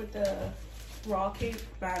start with the raw cake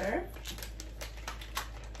batter.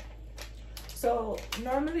 So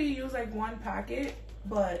normally you use like 1 packet,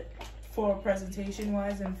 but for presentation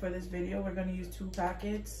wise and for this video, we're gonna use 2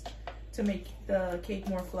 packets to make the cake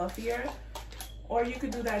more fluffier. Or you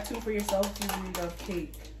could do that too for yourself if you really love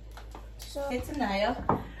cake. So it's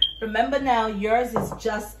Tanaya. Remember now, yours is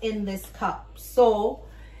just in this cup. So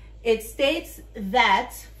it states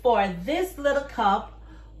that for this little cup,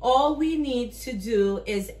 all we need to do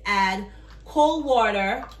is add cold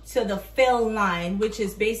water to the fill line, which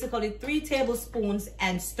is basically 3 tablespoons,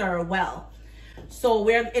 and stir well. So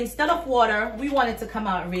instead of water, we want it to come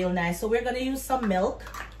out real nice. So we're gonna use some milk.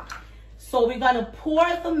 So we're gonna pour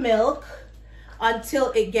the milk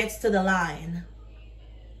until it gets to the line.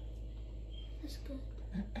 That's good.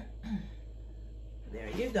 There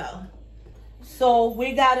you go. So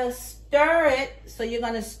we gotta stir it. So you're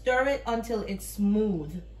gonna stir it until it's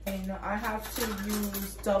smooth. And I have to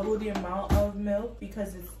use double the amount of milk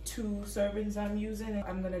because it's 2 servings I'm using.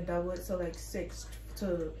 I'm gonna double it, so like 6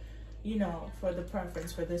 to, you know, for the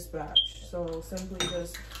preference for this batch. So simply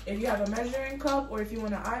just, if you have a measuring cup or if you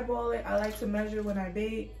wanna eyeball it, I like to measure when I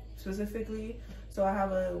bake specifically. So I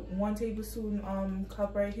have a 1 tablespoon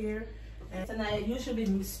cup right here. And tonight you should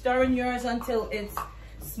be stirring yours until it's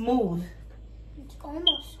smooth. It's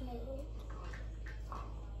almost smooth.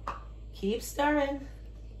 Keep stirring.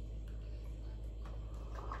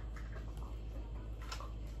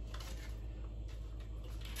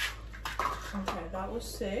 Okay, that was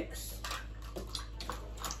 6.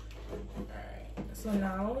 Alright, so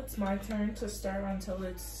now it's my turn to stir until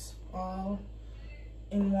it's all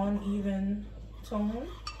in one even tone.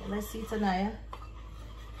 Let's see, Tanaya.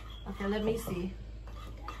 Okay, let me see.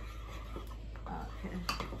 Okay,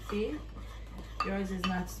 see? Yours is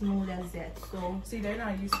not smooth as yet, so. See, they're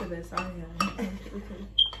not used to this, I am.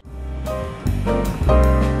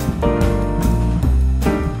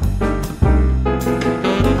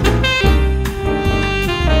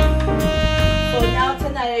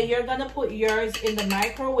 You're gonna put yours in the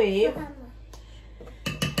microwave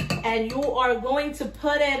and you are going to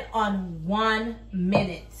put it on 1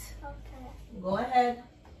 minute. Okay. Go ahead.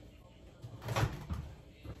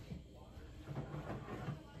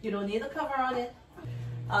 You don't need a cover on it.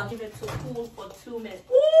 I'll give it to cool for 2 minutes.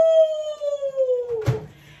 Ooh!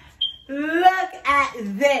 Look at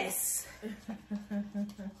this.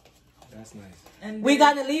 That's nice. And we're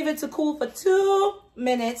gonna leave it to cool for 2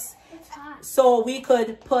 minutes so we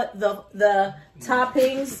could put the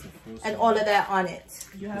toppings and all of that on it.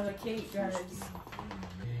 You have a cake, guys.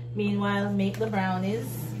 Meanwhile, make the brownies.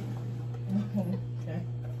 Okay.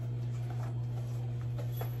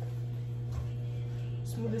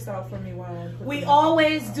 Smooth this out for me while I put We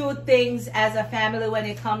always do things as a family when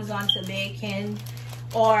it comes on to baking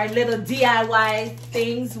or little DIY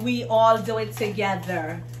things. We all do it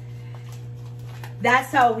together.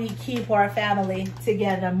 That's how we keep our family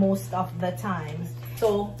together most of the time.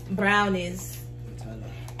 So brownies.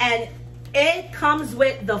 And it comes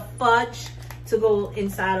with the fudge to go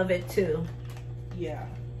inside of it too. Yeah.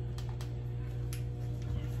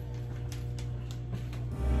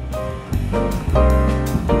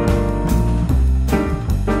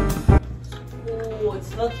 Ooh,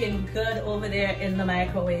 it's looking good over there in the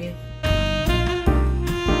microwave.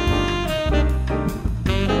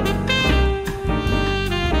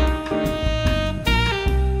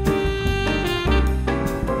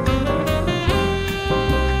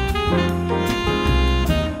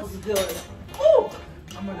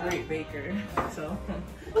 Baker, so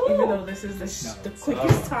even though this is the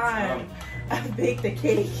quickest time I've baked a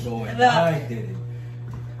cake. I did it.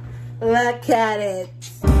 Look at it.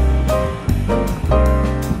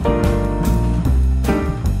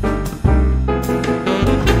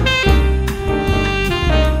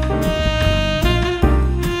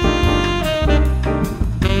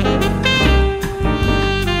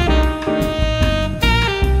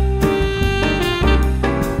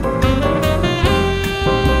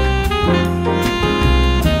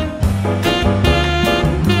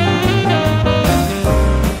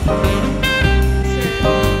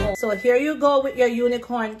 So here you go with your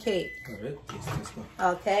unicorn cake.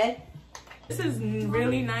 Okay. This is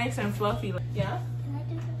really nice and fluffy. Yeah?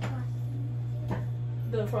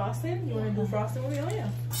 The frosting? You want to do frosting with it? Yeah.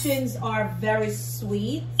 Chins are very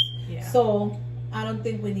sweet. Yeah. So I don't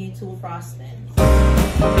think we need 2 frostings.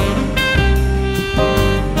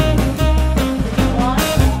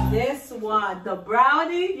 This one, the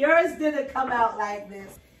brownie, yours didn't come out like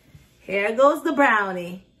this. Here goes the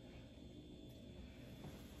brownie.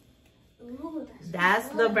 Ooh, That's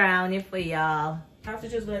the brownie for y'all. I have to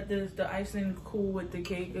just let the icing cool with the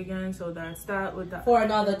cake again, so that's that with that. For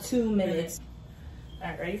another 2 minutes.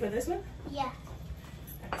 Alright, ready for this one? Yeah.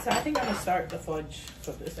 So I think I'm gonna start the fudge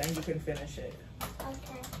for this and you can finish it.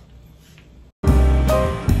 Okay.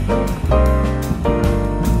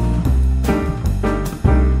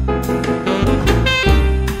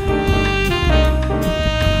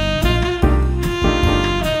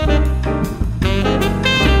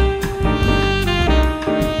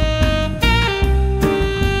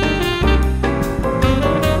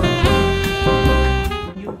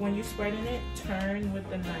 When you're spreading it, turn with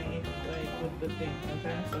the knife, like with the thing,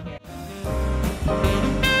 okay? So here.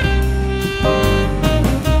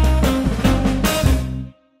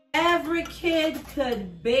 Every kid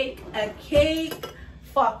could bake a cake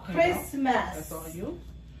for Christmas. That's all you.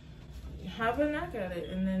 Have a knack at it,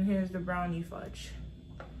 and then here's the brownie fudge.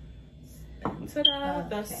 Ta-da!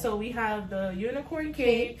 That's, so we have the unicorn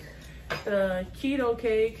cake, the keto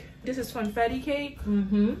cake. This is funfetti cake.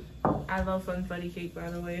 Mm-hmm. I love funfetti cake, by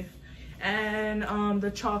the way. And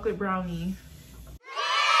the chocolate brownie.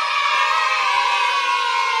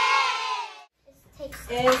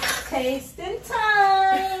 It's tasting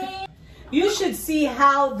time. You should see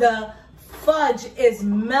how the fudge is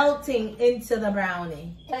melting into the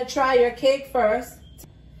brownie. Try your cake first.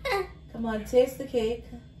 Come on, taste the cake.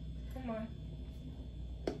 Come on.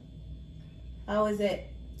 How is it?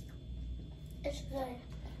 It's good.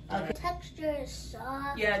 Okay. The texture is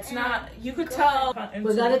soft. Yeah, it's not. You could tell.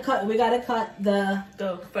 We gotta cut the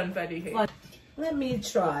funfetti cake. Let me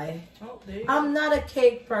try. Oh, there you I'm go. not a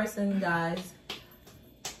cake person, guys.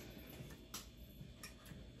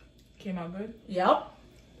 Came out good? Yep.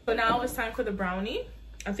 So now it's time for the brownie.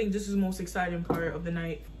 I think this is the most exciting part of the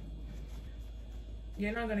night.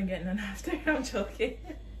 You're not gonna get none after. I'm joking.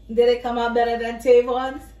 Did it come out better than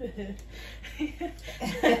Tavon's?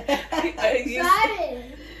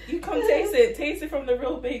 You come taste it. Taste it from the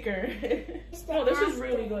real baker. Oh, this is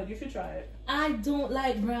really good. You should try it. I don't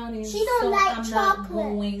like brownies. She don't so like I'm not chocolate.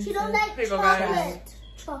 going She don't to like Here you go, guys. chocolate.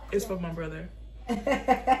 Chocolate. It's for my brother. How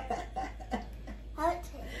it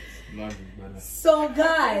tastes. So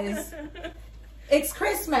guys, it's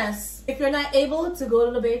Christmas. If you're not able to go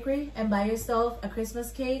to the bakery and buy yourself a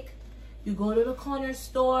Christmas cake, you go to the corner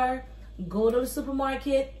store, go to the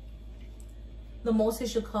supermarket, the most it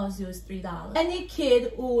should cost you is $3. Any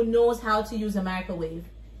kid who knows how to use a microwave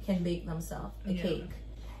can bake themselves a cake.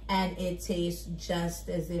 And it tastes just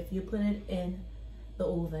as if you put it in the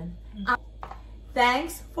oven.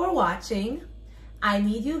 Thanks for watching. I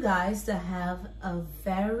need you guys to have a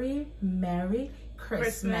very Merry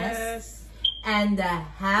Christmas. And a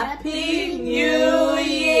Happy New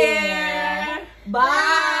Year.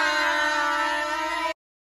 Bye.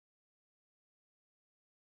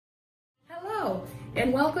 Hello,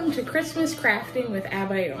 and welcome to Christmas Crafting with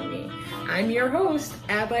Abayomi. I'm your host,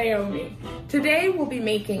 Abayomi. Today we'll be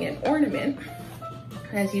making an ornament.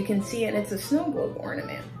 As you can see, it's a snow globe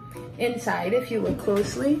ornament. Inside, if you look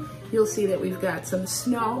closely, you'll see that we've got some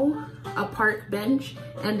snow, a park bench,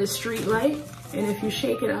 and a street light. And if you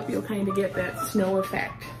shake it up, you'll kind of get that snow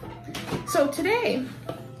effect. So today,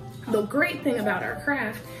 the great thing about our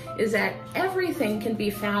craft is that everything can be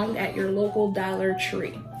found at your local Dollar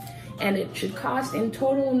Tree. And it should cost in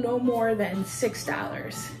total no more than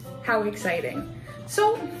 $6. How exciting.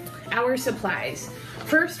 So, our supplies.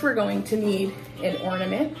 First, we're going to need an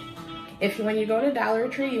ornament. When you go to Dollar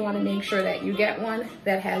Tree, you want to make sure that you get one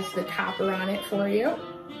that has the topper on it for you.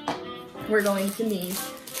 We're going to need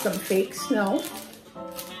some fake snow,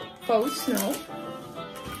 faux snow.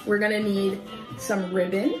 We're going to need some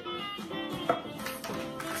ribbon.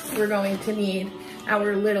 We're going to need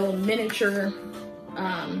our little miniature,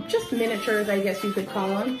 just miniatures, I guess you could call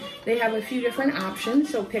them. They have a few different options,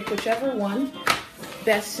 so pick whichever one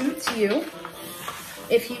best suits you.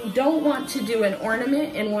 If you don't want to do an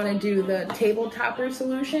ornament and want to do the table topper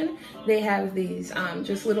solution, they have these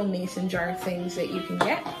just little mason jar things that you can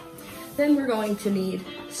get. Then we're going to need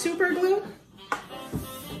super glue,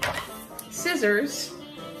 scissors,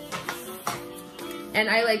 and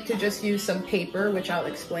I like to just use some paper, which I'll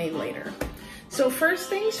explain later. So first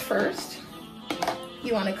things first,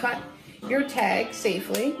 you want to cut your tag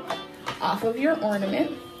safely off of your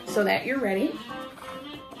ornament so that you're ready.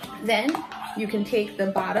 Then you can take the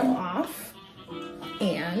bottom off,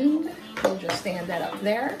 and we'll just stand that up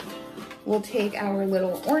there. We'll take our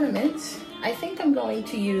little ornaments. I think I'm going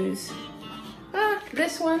to use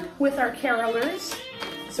this one with our carolers.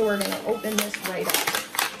 So we're going to open this right up.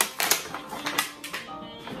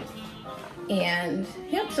 And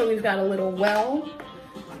yep, so we've got a little well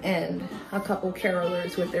and a couple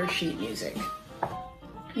carolers with their sheet music.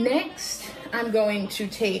 Next, I'm going to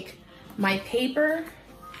take my paper.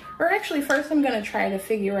 Or actually, first I'm going to try to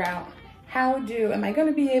figure out am I going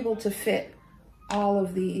to be able to fit all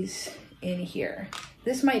of these in here?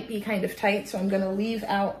 This might be kind of tight, so I'm going to leave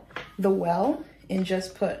out the well and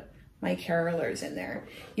just put my carolers in there.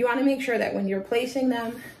 You want to make sure that when you're placing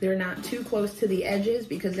them, they're not too close to the edges,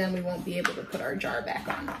 because then we won't be able to put our jar back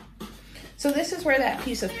on. So this is where that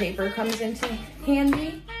piece of paper comes into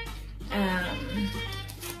handy,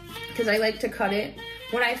 because I like to cut it.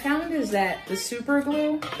 What I found is that the super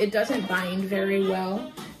glue, it doesn't bind very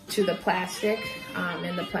well to the plastic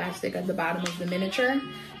and the plastic at the bottom of the miniature.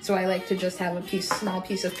 So I like to just have a small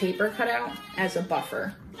piece of paper cut out as a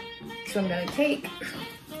buffer. So I'm going to take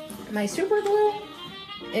my super glue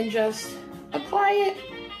and just apply it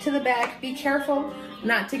to the back. Be careful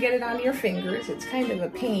not to get it on your fingers. It's kind of a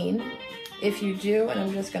pain if you do, and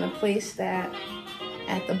I'm just going to place that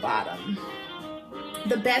at the bottom.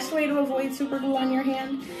 The best way to avoid super glue on your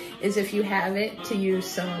hand is if you have it, to use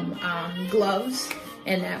some gloves,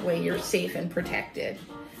 and that way you're safe and protected.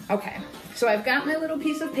 Okay, so I've got my little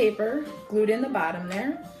piece of paper glued in the bottom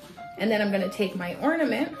there, and then I'm going to take my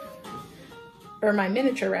ornament, or my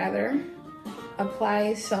miniature rather,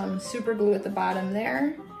 apply some super glue at the bottom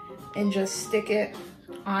there, and just stick it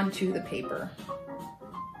onto the paper.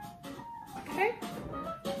 Okay,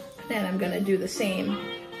 then I'm going to do the same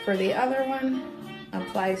for the other one.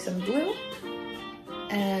 Apply some glue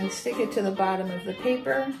and stick it to the bottom of the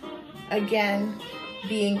paper. Again,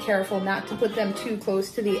 being careful not to put them too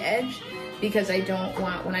close to the edge, because I don't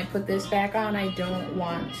want, when I put this back on, I don't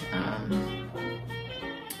want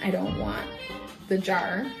the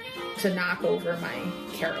jar to knock over my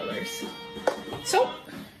carolers. So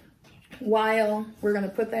while we're going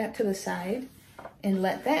to put that to the side and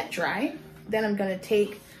let that dry, then I'm going to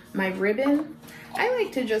take my ribbon. I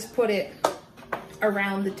like to just put it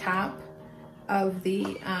around the top of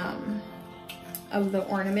the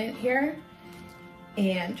ornament here,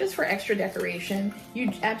 and just for extra decoration.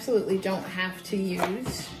 You absolutely don't have to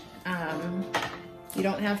use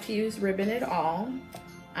ribbon at all.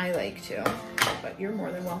 I like to, but you're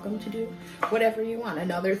more than welcome to do whatever you want.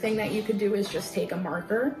 Another thing that you could do is just take a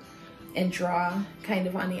marker and draw kind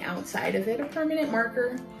of on the outside of it, a permanent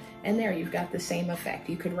marker, And there you've got the same effect.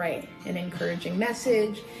 You could write an encouraging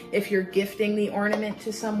message. If you're gifting the ornament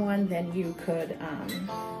to someone, then you could,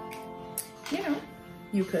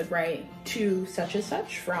 you could write to such and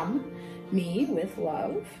such from me with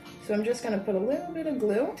love. So I'm just gonna put a little bit of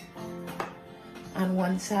glue on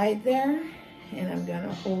one side there, and I'm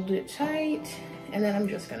gonna hold it tight. And then I'm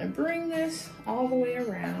just gonna bring this all the way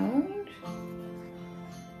around.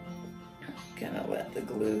 Gonna let the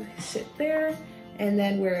glue sit there. And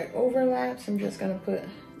then where it overlaps, I'm just gonna put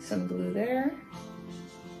some glue there.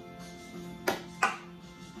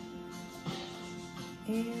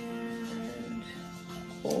 And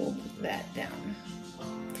hold that down.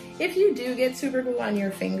 If you do get super glue on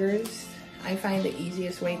your fingers, I find the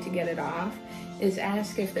easiest way to get it off is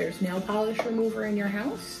ask if there's nail polish remover in your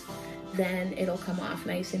house. Then it'll come off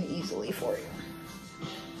nice and easily for you.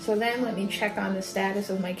 So then let me check on the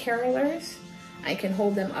status of my carolers. I can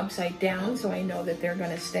hold them upside down so I know that they're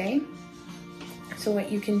gonna stay. So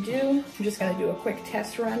what you can do, I'm just gonna do a quick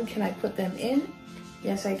test run. Can I put them in?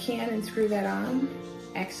 Yes, I can, and screw that on.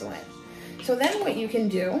 Excellent. So then what you can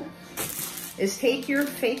do is take your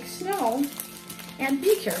fake snow, and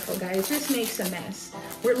be careful guys, this makes a mess.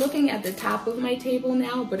 We're looking at the top of my table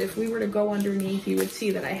now, but if we were to go underneath, you would see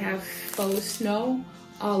that I have faux snow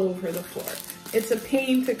all over the floor. It's a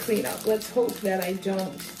pain to clean up. Let's hope that I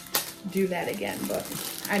don't do that again, but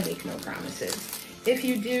I make no promises. If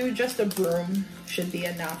you do, just a broom should be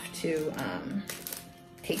enough to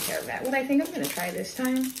take care of that. What I think I'm gonna try this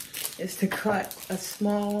time is to cut a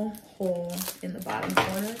small hole in the bottom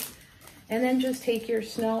corner, and then just take your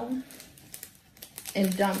snow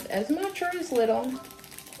and dump as much or as little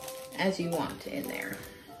as you want in there.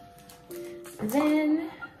 Then,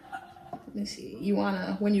 let me see, you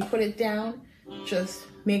wanna, when you put it down, just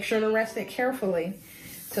make sure to rest it carefully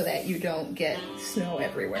so that you don't get snow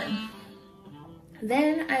everywhere.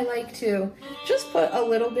 Then I like to just put a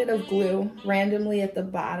little bit of glue randomly at the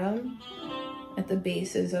bottom, at the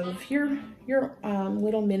bases of your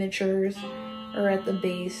little miniatures, or at the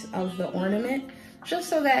base of the ornament, just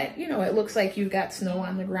so that, you know, it looks like you've got snow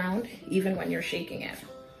on the ground, even when you're shaking it.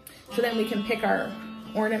 So then we can pick our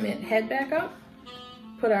ornament head back up,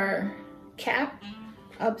 put our cap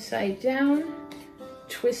upside down,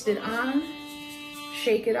 twist it on,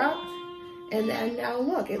 shake it up, and then now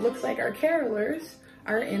look, it looks like our carolers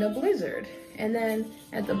are in a blizzard. And then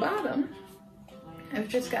at the bottom, I've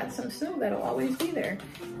just got some snow that'll always be there.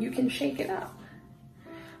 You can shake it up.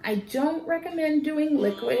 I don't recommend doing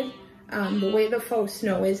liquid. The way the faux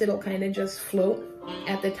snow is, it'll kind of just float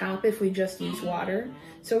at the top if we just use water.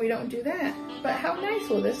 So we don't do that. But how nice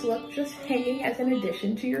will this look just hanging as an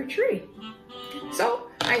addition to your tree? So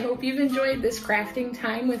I hope you've enjoyed this crafting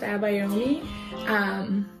time with Abayomi.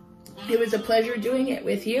 It was a pleasure doing it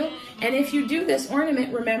with you. And if you do this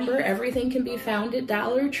ornament, remember everything can be found at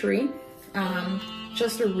Dollar Tree.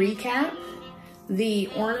 Just a recap, the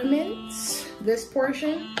ornaments, this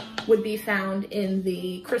portion, would be found in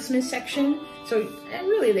the Christmas section. So, and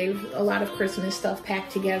really they've a lot of Christmas stuff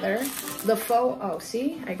packed together. The faux, oh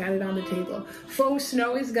see, I got it on the table. Faux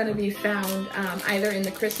snow is gonna be found either in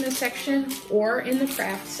the Christmas section or in the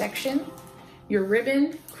craft section. Your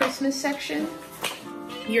ribbon, Christmas section.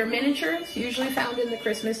 Your miniatures, usually found in the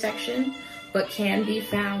Christmas section, but can be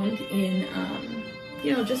found in,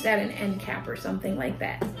 you know, just at an end cap or something like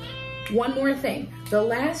that. One more thing, the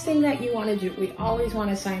last thing that you want to do, we always want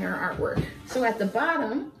to sign our artwork. So at the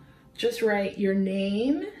bottom, just write your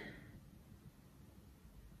name,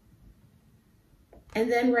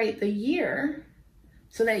 and then write the year,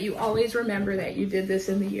 so that you always remember that you did this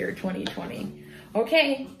in the year 2020.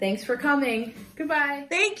 Okay, thanks for coming. Goodbye.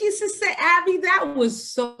 Thank you, Sister Abby. That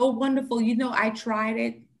was so wonderful. You know, I tried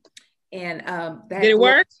it, and did it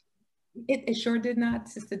work? It sure did not,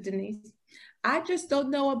 Sister Denise. I just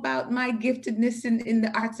don't know about my giftedness in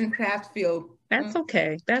the arts and crafts field. That's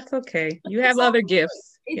okay. That's okay. You have other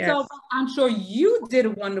gifts. It's all, I'm sure you did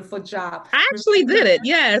a wonderful job. I actually did it.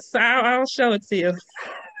 Yes, I'll show it to you.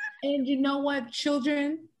 And you know what,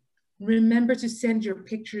 children? Remember to send your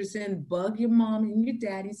pictures in. Bug your mom and your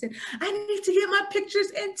daddy. Said, I need to get my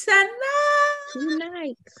pictures in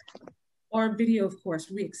tonight. Or video, of course.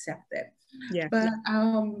 We accept that. Yeah. But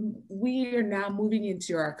we are now moving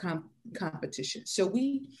into our competition. So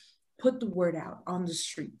we put the word out on the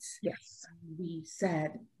streets. Yes. We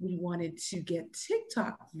said we wanted to get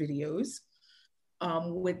TikTok videos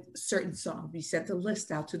with certain songs. We sent the list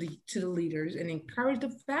out to the leaders and encouraged the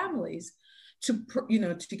families to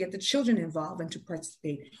get the children involved and to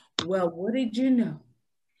participate. Well, what did you know?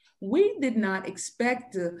 we did not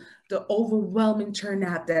expect the overwhelming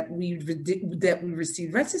turnout that we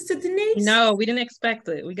received. Right, Sister Denise? No, we didn't expect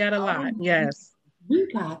it. We got a lot. Yes.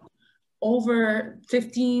 We got over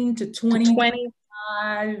 15 to 25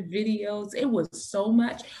 videos. It was so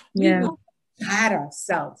much. We were beside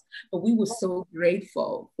ourselves, but we were so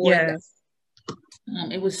grateful for that.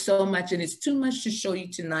 It was so much, and it's too much to show you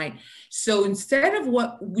tonight. So instead of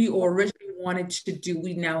what we originally wanted to do,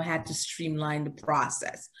 we now had to streamline the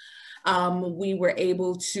process. We were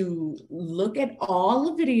able to look at all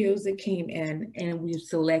the videos that came in, and we've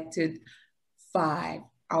selected 5.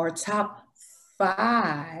 Our top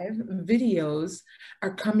 5 videos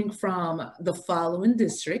are coming from the following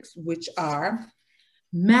districts, which are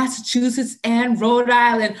Massachusetts and Rhode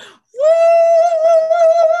Island. Woo!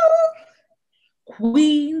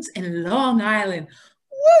 Queens and Long Island.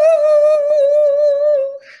 Woo!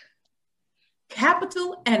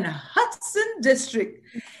 Capital and Hudson District.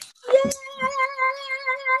 Yes!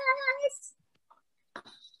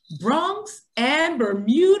 Bronx and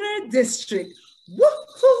Bermuda District.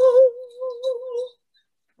 Woo-hoo!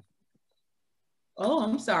 Oh,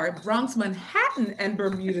 I'm sorry. Bronx, Manhattan and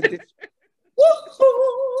Bermuda District.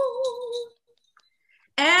 Woo-hoo!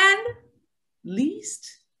 And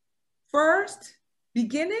least, first,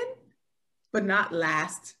 beginning, but not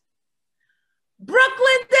last,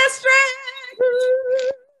 Brooklyn District.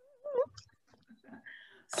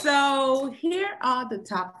 So here are the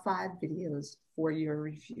top 5 videos for your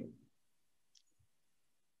review.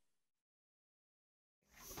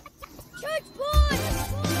 Church boy!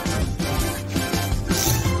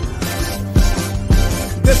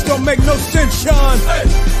 This don't make no sense, Sean. I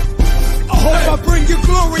hope I bring you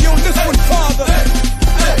glory on this one, Father.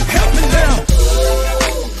 Help me now.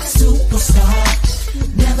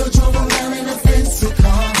 Superstar, never drove around in a fancy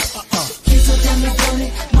car. Kids looked at me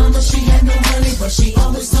funny, mama she had no money, but she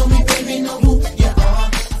always told me, baby, know who you are.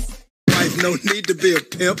 Wife, no need to be a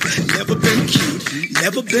pimp. Never been cute,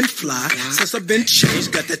 never been fly. Since I've been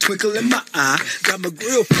changed, got that twinkle in my eye. Got my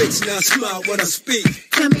grill fixed, now I smile when I speak.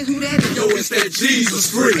 Tell me who that is. Yo, it's that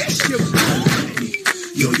Jesus freak.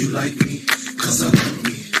 Yo, you like me, cause I like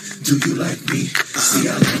me. Do you like me? See,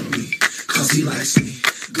 I like me, cause he likes me.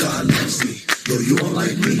 God loves me. Yo, you don't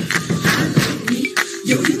like me. I like me.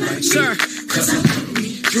 Yo, you like me, sir, cause I like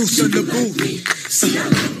me. Juice in the booth. See, I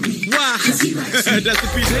like me. Why? Cause he likes me. That's the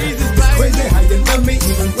piece. Jesus, baby. Crazy how you love me,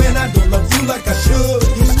 even when I don't love you like I should.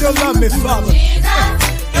 You still love me, Father.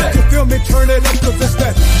 If you feel me, turn it up, cause it's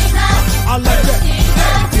that. I like that.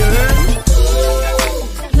 Yeah.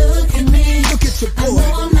 Look at me. Look at your boy. I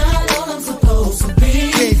know I'm not all I'm supposed to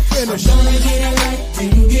be. Can't finish. I'm gonna get it right, then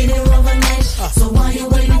you get it overnight. So while you're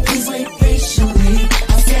waiting, please wait patiently.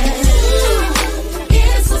 I said,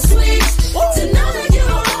 it's so sweet to know that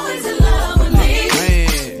you're always in love with me.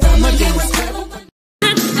 I'ma get what's better, but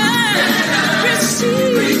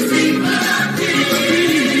receive my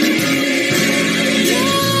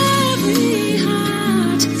every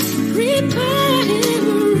heart prepared in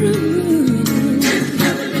the room.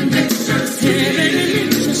 Heaven and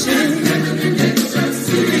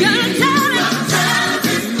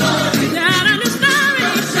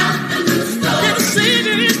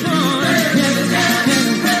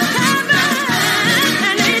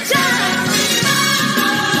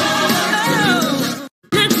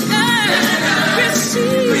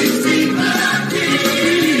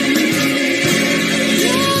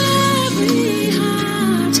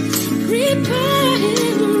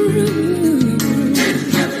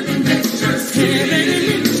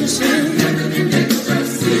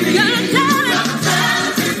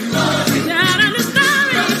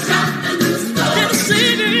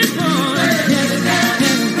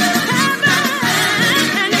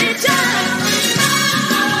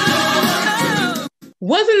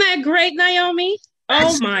Wasn't that great, Naomi?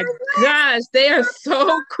 Oh my gosh, they are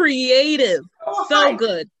so creative. So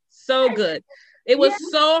good. So good. It was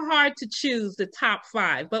so hard to choose the top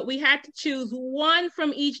 5, but we had to choose one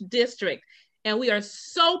from each district. And we are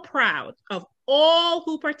so proud of all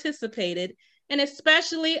who participated, and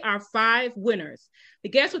especially our 5 winners.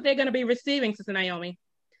 But guess what they're going to be receiving, Sister Naomi?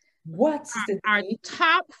 What's our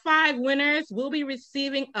top 5 winners will be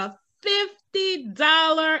receiving a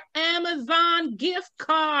 $50 Amazon gift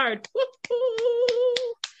card.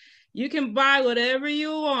 Woo-hoo! You can buy whatever you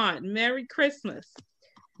want. Merry Christmas.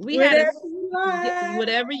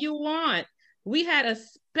 Whatever you want. We had a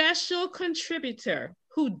special contributor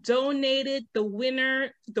who donated the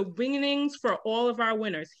winnings for all of our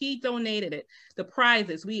winners. He donated it, the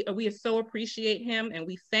prizes. We so appreciate him and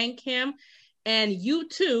we thank him. And you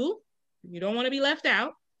too, you don't want to be left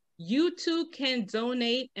out. You too can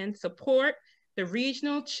donate and support the the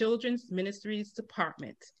Regional Children's Ministries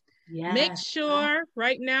Department. Yes. Make sure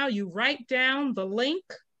right now you write down the link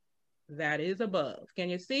that is above. Can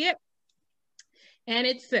you see it? And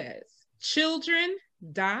it says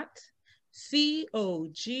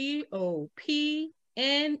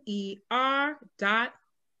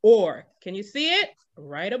children.cogopner.org. Can you see it?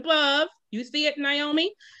 Right above. You see it,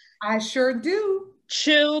 Naomi? I sure do.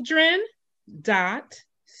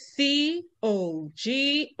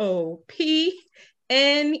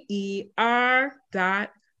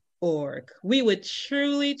 Children.cogopner.org. We would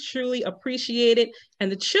truly, truly appreciate it.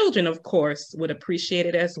 And the children, of course, would appreciate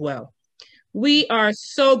it as well. We are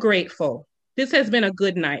so grateful. This has been a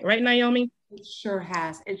good night, right, Naomi? It sure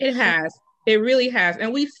has. It has. It really has.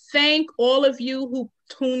 And we thank all of you who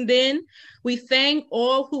tuned in. We thank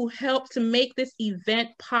all who helped to make this event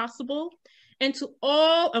possible, and to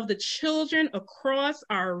all of the children across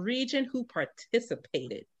our region who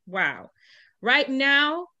participated. Wow. Right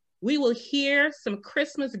now, we will hear some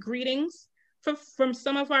Christmas greetings from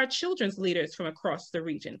some of our children's leaders from across the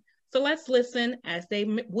region. So let's listen as they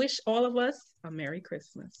wish all of us a Merry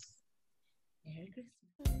Christmas. Merry Christmas.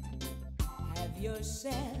 Have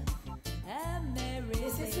yourself a Merry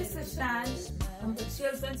This is Sister Shan from the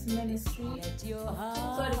Children's Ministry,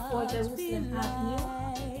 34 Jerusalem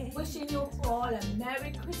Avenue. Wishing you all a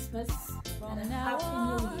Merry Christmas and a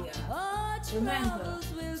Happy New Year. Remember,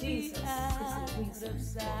 Jesus is the reason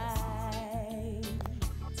for us.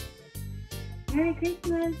 Merry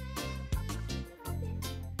Christmas.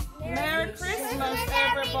 Merry Christmas,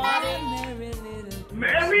 everybody.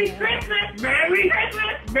 Merry Christmas. Merry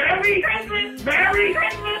Christmas. Merry Christmas. Merry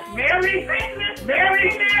Christmas. Merry Christmas.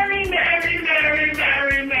 Merry, Merry, Merry, Merry,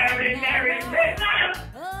 Merry, Merry, Merry Christmas.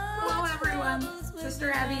 Hello, everyone.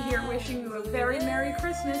 Sister Abby here wishing you a very Merry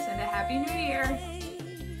Christmas and a Happy New Year.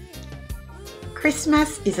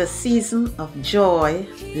 Christmas is a season of joy,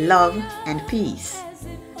 love, and peace.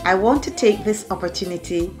 I want to take this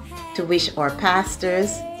opportunity to wish our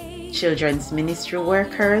pastors, children's ministry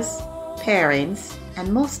workers, parents,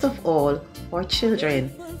 and most of all, our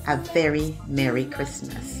children a very Merry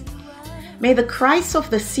Christmas. May the Christ of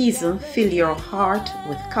the season fill your heart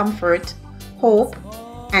with comfort, hope,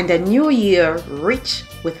 and a new year rich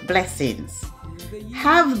with blessings.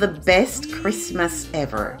 Have the best Christmas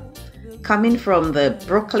ever. Coming from the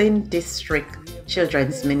Brooklyn District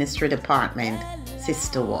Children's Ministry Department,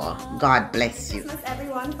 Sister Wall. God bless you. Christmas,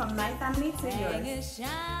 everyone, from my family to yours.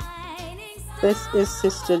 This is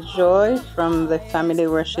Sister Joy from the Family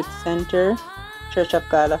Worship Center, Church of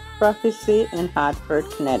God of Prophecy in Hartford,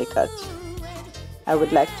 Connecticut. I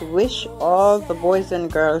would like to wish all the boys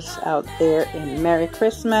and girls out there a Merry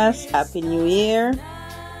Christmas, Happy New Year,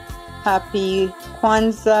 Happy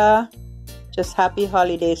Kwanzaa, just happy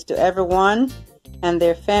holidays to everyone and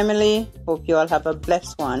their family. Hope you all have a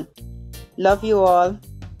blessed one. Love you all.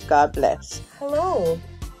 God bless. Hello,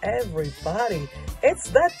 everybody.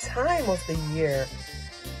 It's that time of the year.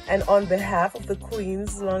 And on behalf of the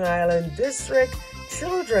Queens Long Island District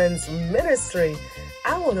Children's Ministry,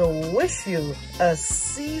 I want to wish you a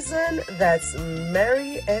season that's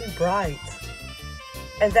merry and bright,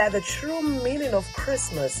 and that the true meaning of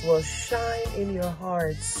Christmas will shine in your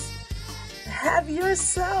hearts. Have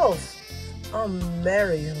yourself a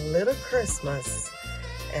merry little Christmas,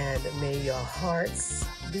 and may your hearts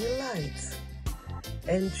be light.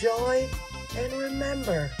 Enjoy, and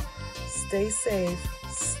remember, stay safe,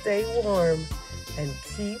 stay warm, and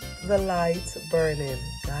keep the light burning.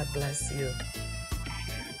 God bless you.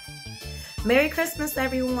 Merry Christmas,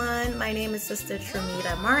 everyone. My name is Sister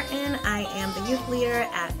Trinita Martin. I am the youth leader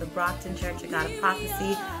at the Brockton Church of God of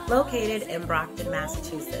Prophecy, located in Brockton,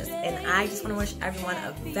 Massachusetts. And I just want to wish everyone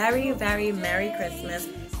a very, very Merry Christmas,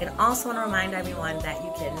 and also want to remind everyone that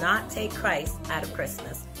you cannot take Christ out of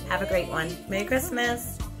Christmas. Have a great one. Merry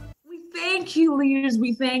Christmas. We thank you, leaders.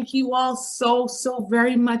 We thank you all so, so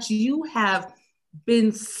very much. You have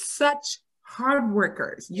been such hard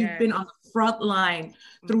workers. You've been on the front line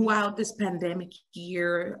throughout this pandemic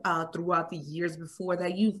year, throughout the years before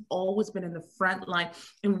that. You've always been in the front line,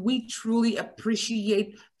 and we truly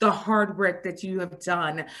appreciate the hard work that you have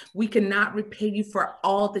done. We cannot repay you for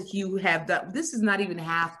all that you have done. This is not even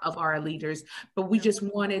half of our leaders, but we just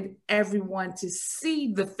wanted everyone to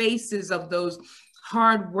see the faces of those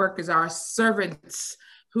hard workers, our servants,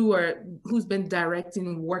 who's been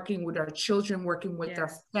directing, working with our children, working with our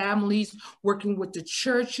families, working with the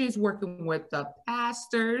churches, working with the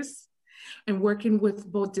pastors, and working with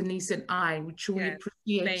both Denise and I. We truly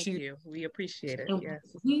appreciate Thank you. We appreciate it. And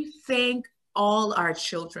we thank all our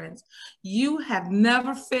children. You have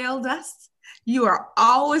never failed us. You are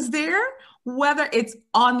always there, whether it's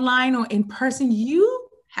online or in person, you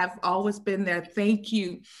have always been there. Thank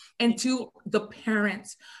you. And to the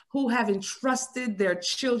parents who have entrusted their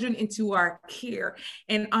children into our care,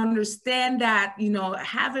 and understand that, you know,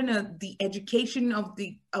 having the education of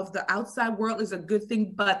the outside world is a good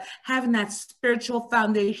thing, but having that spiritual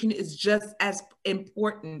foundation is just as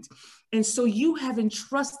important. And so you have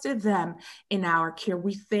entrusted them in our care.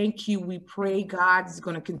 We thank you. We pray God is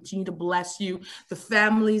going to continue to bless you. The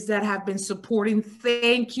families that have been supporting,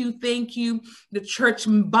 thank you, thank you. The church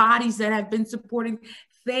bodies that have been supporting,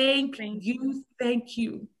 thank you, thank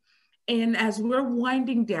you. And as we're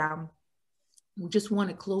winding down, we just want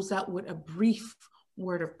to close out with a brief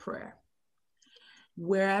word of prayer.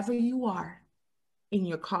 Wherever you are, in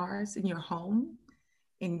your cars, in your home,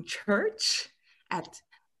 in church, at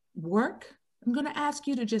work, I'm going to ask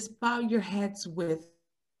you to just bow your heads with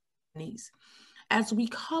knees as we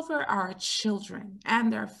cover our children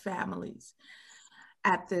and their families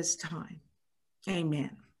at this time.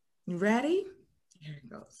 Amen. You ready? Here it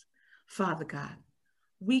goes. Father God,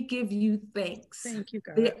 we give you thanks. Thank you,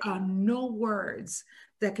 God. There are no words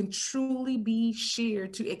that can truly be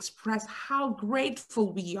shared to express how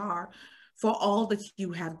grateful we are for all that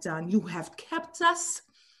you have done. You have kept us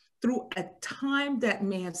through a time that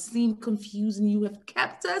may have seemed confusing. You have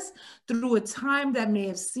kept us through a time that may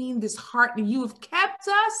have seemed disheartening. You have kept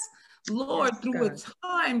us, Lord, through a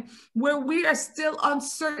time where we are still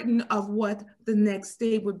uncertain of what the next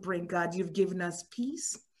day would bring. God, you've given us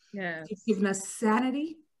peace. Yes. You've given us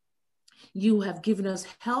sanity. You have given us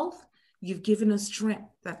health. You've given us strength.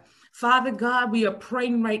 Father God, we are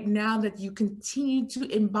praying right now that you continue to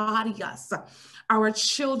embody us. Our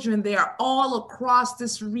children, they are all across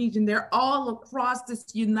this region. They're all across this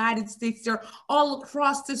United States. They're all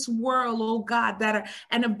across this world, oh God, that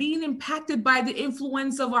are being impacted by the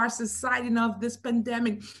influence of our society and of this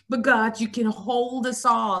pandemic. But God, you can hold us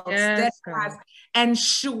all steadfast and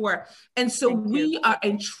sure. And so we are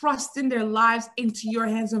entrusting their lives into your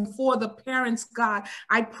hands. And for the parents, God,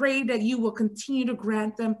 I pray that you will continue to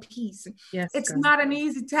grant them peace. Yes, it's God. not an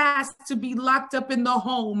easy task to be locked up in the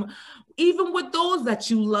home, even with those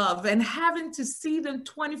that you love, and having to see them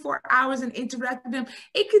 24 hours and interact with them.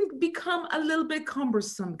 It can become a little bit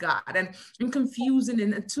cumbersome, God, and confusing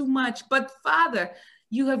and too much. But Father,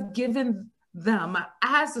 you have given them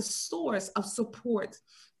as a source of support,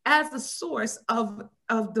 as a source of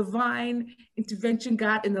divine intervention,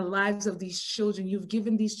 God, in the lives of these children. You've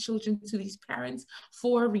given these children to these parents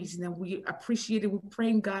for a reason, and we appreciate it. We're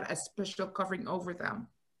praying, God, a special covering over them.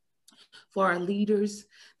 For our leaders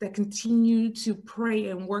that continue to pray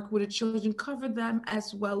and work with the children, cover them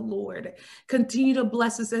as well, Lord. Continue to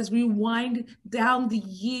bless us as we wind down the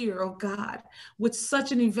year, oh God, with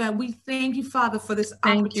such an event. We thank you, Father, for this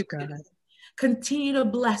opportunity. Thank you, God. Continue to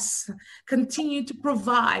bless, continue to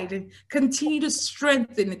provide, continue to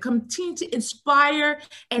strengthen, continue to inspire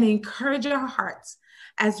and encourage our hearts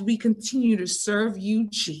as we continue to serve you,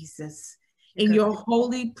 Jesus. In your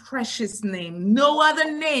holy, precious name, no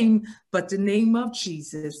other name but the name of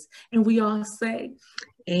Jesus. And we all say,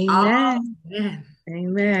 Amen. Amen.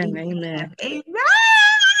 Amen. Amen. Amen.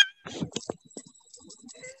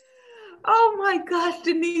 Oh my gosh,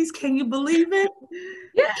 Denise, can you believe it?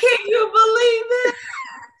 Yes. Can you believe it?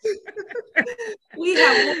 We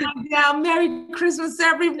have one down. Merry Christmas,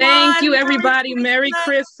 everyone. Thank you, everybody. Merry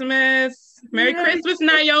Christmas. Merry Christmas,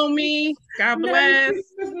 Naomi. God bless. Merry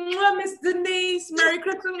Christmas, Miss Denise. Merry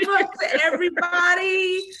Christmas to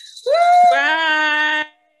everybody. Bye.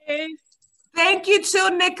 Thank you to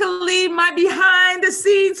Nicolee, my behind the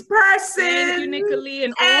scenes person. Thank you, Nicolee,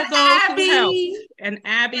 and all those Abby. who helped. And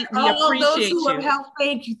Abby, we all appreciate those who you. Have helped.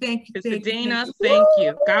 Thank you, thank you, Sister thank you. Dana, thank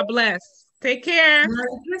you. God bless. Take care.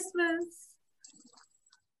 Merry Christmas.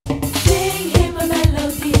 Sing him a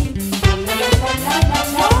melody.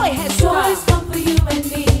 Joy has come for you and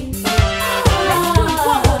me. Let's do it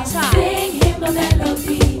one more time. Sing him a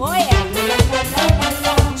melody. Oh yeah.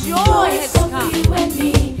 Joy has come for you and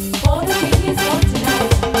me. For the king is born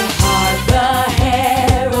tonight. Hark the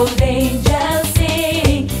herald angels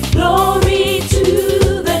sing. Glory to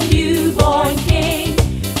the newborn King.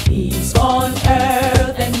 Peace on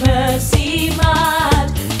earth and mercy mild.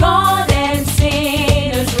 God and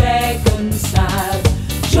sinners reconciled.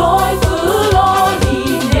 Joy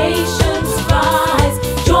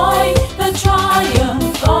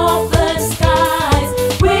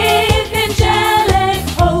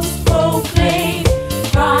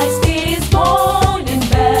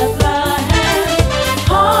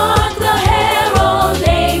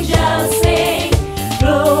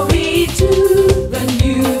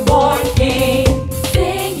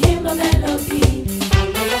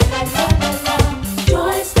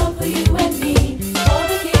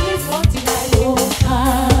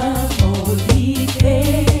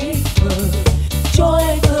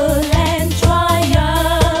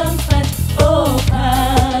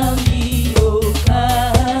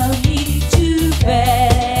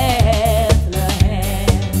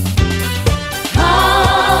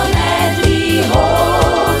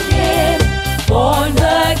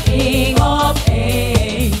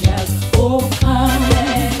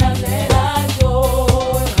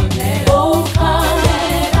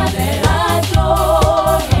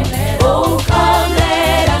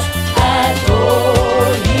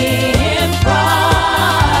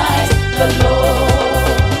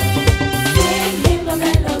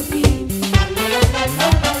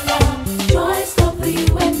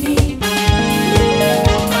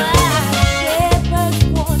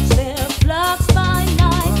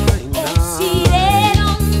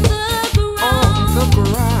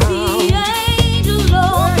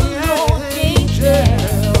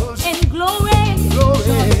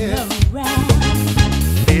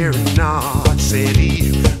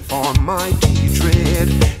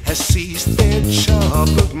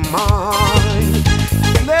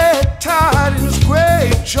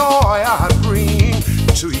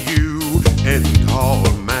to you and all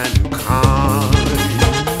mankind.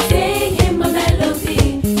 Sing him a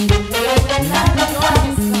melody.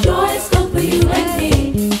 Joy is come for you and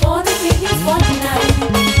me. For the King is born tonight.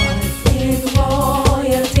 In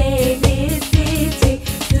royal David city,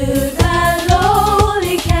 stood a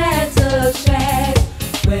lowly cattle shed,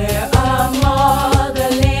 where a mother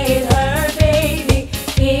laid her baby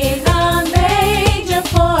in a manger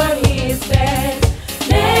for his bed.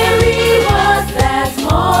 Mary was that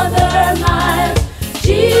mother mild,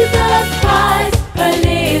 Jesus Christ, her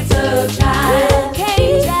little child,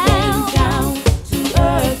 came down to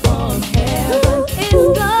earth from heaven. Who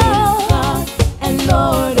is God and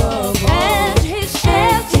Lord of all? And his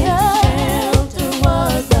shelter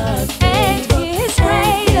was a stable, and his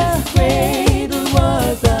cradle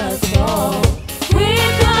was a stall.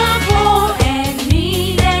 With the poor and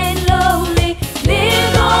mean and lowly,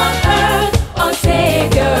 lived on earth, our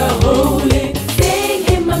Savior holy. Sing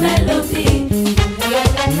him a melody.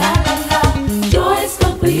 Joy is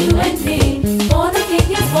come for you and me, for the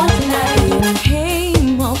King is born tonight.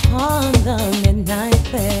 Came upon the midnight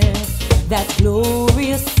fair, that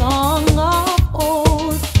glorious song of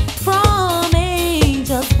old, from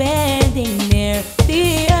angels bending near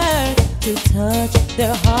the earth to touch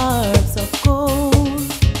their harps of gold.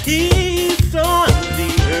 Peace on the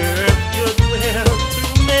earth, goodwill to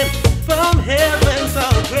men, from heaven's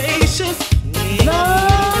all gracious King. The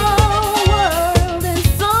world in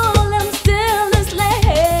solemn stillness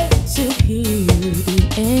lay to hear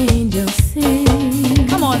the angels sing.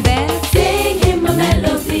 Come on, then. Sing him a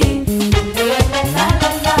melody.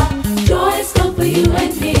 Joy is come for you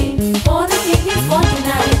and me, for the King is born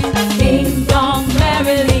tonight. Ding dong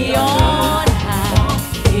merrily on high,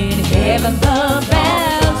 in heaven the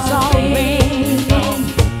bells are ringing.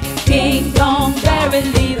 Ding dong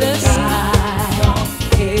merrily the sky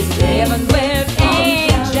is heaven where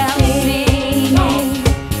angels singing.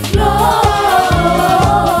 Gloria,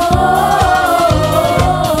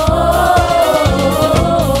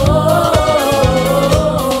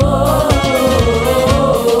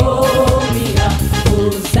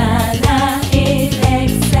 Hosanna in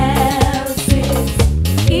excelsis.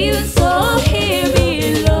 Even so here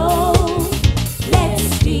below, let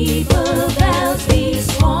steeple bells be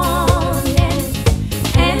swung,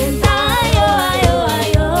 and ayo, ayo,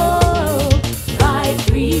 ayo, by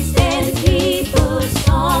priest and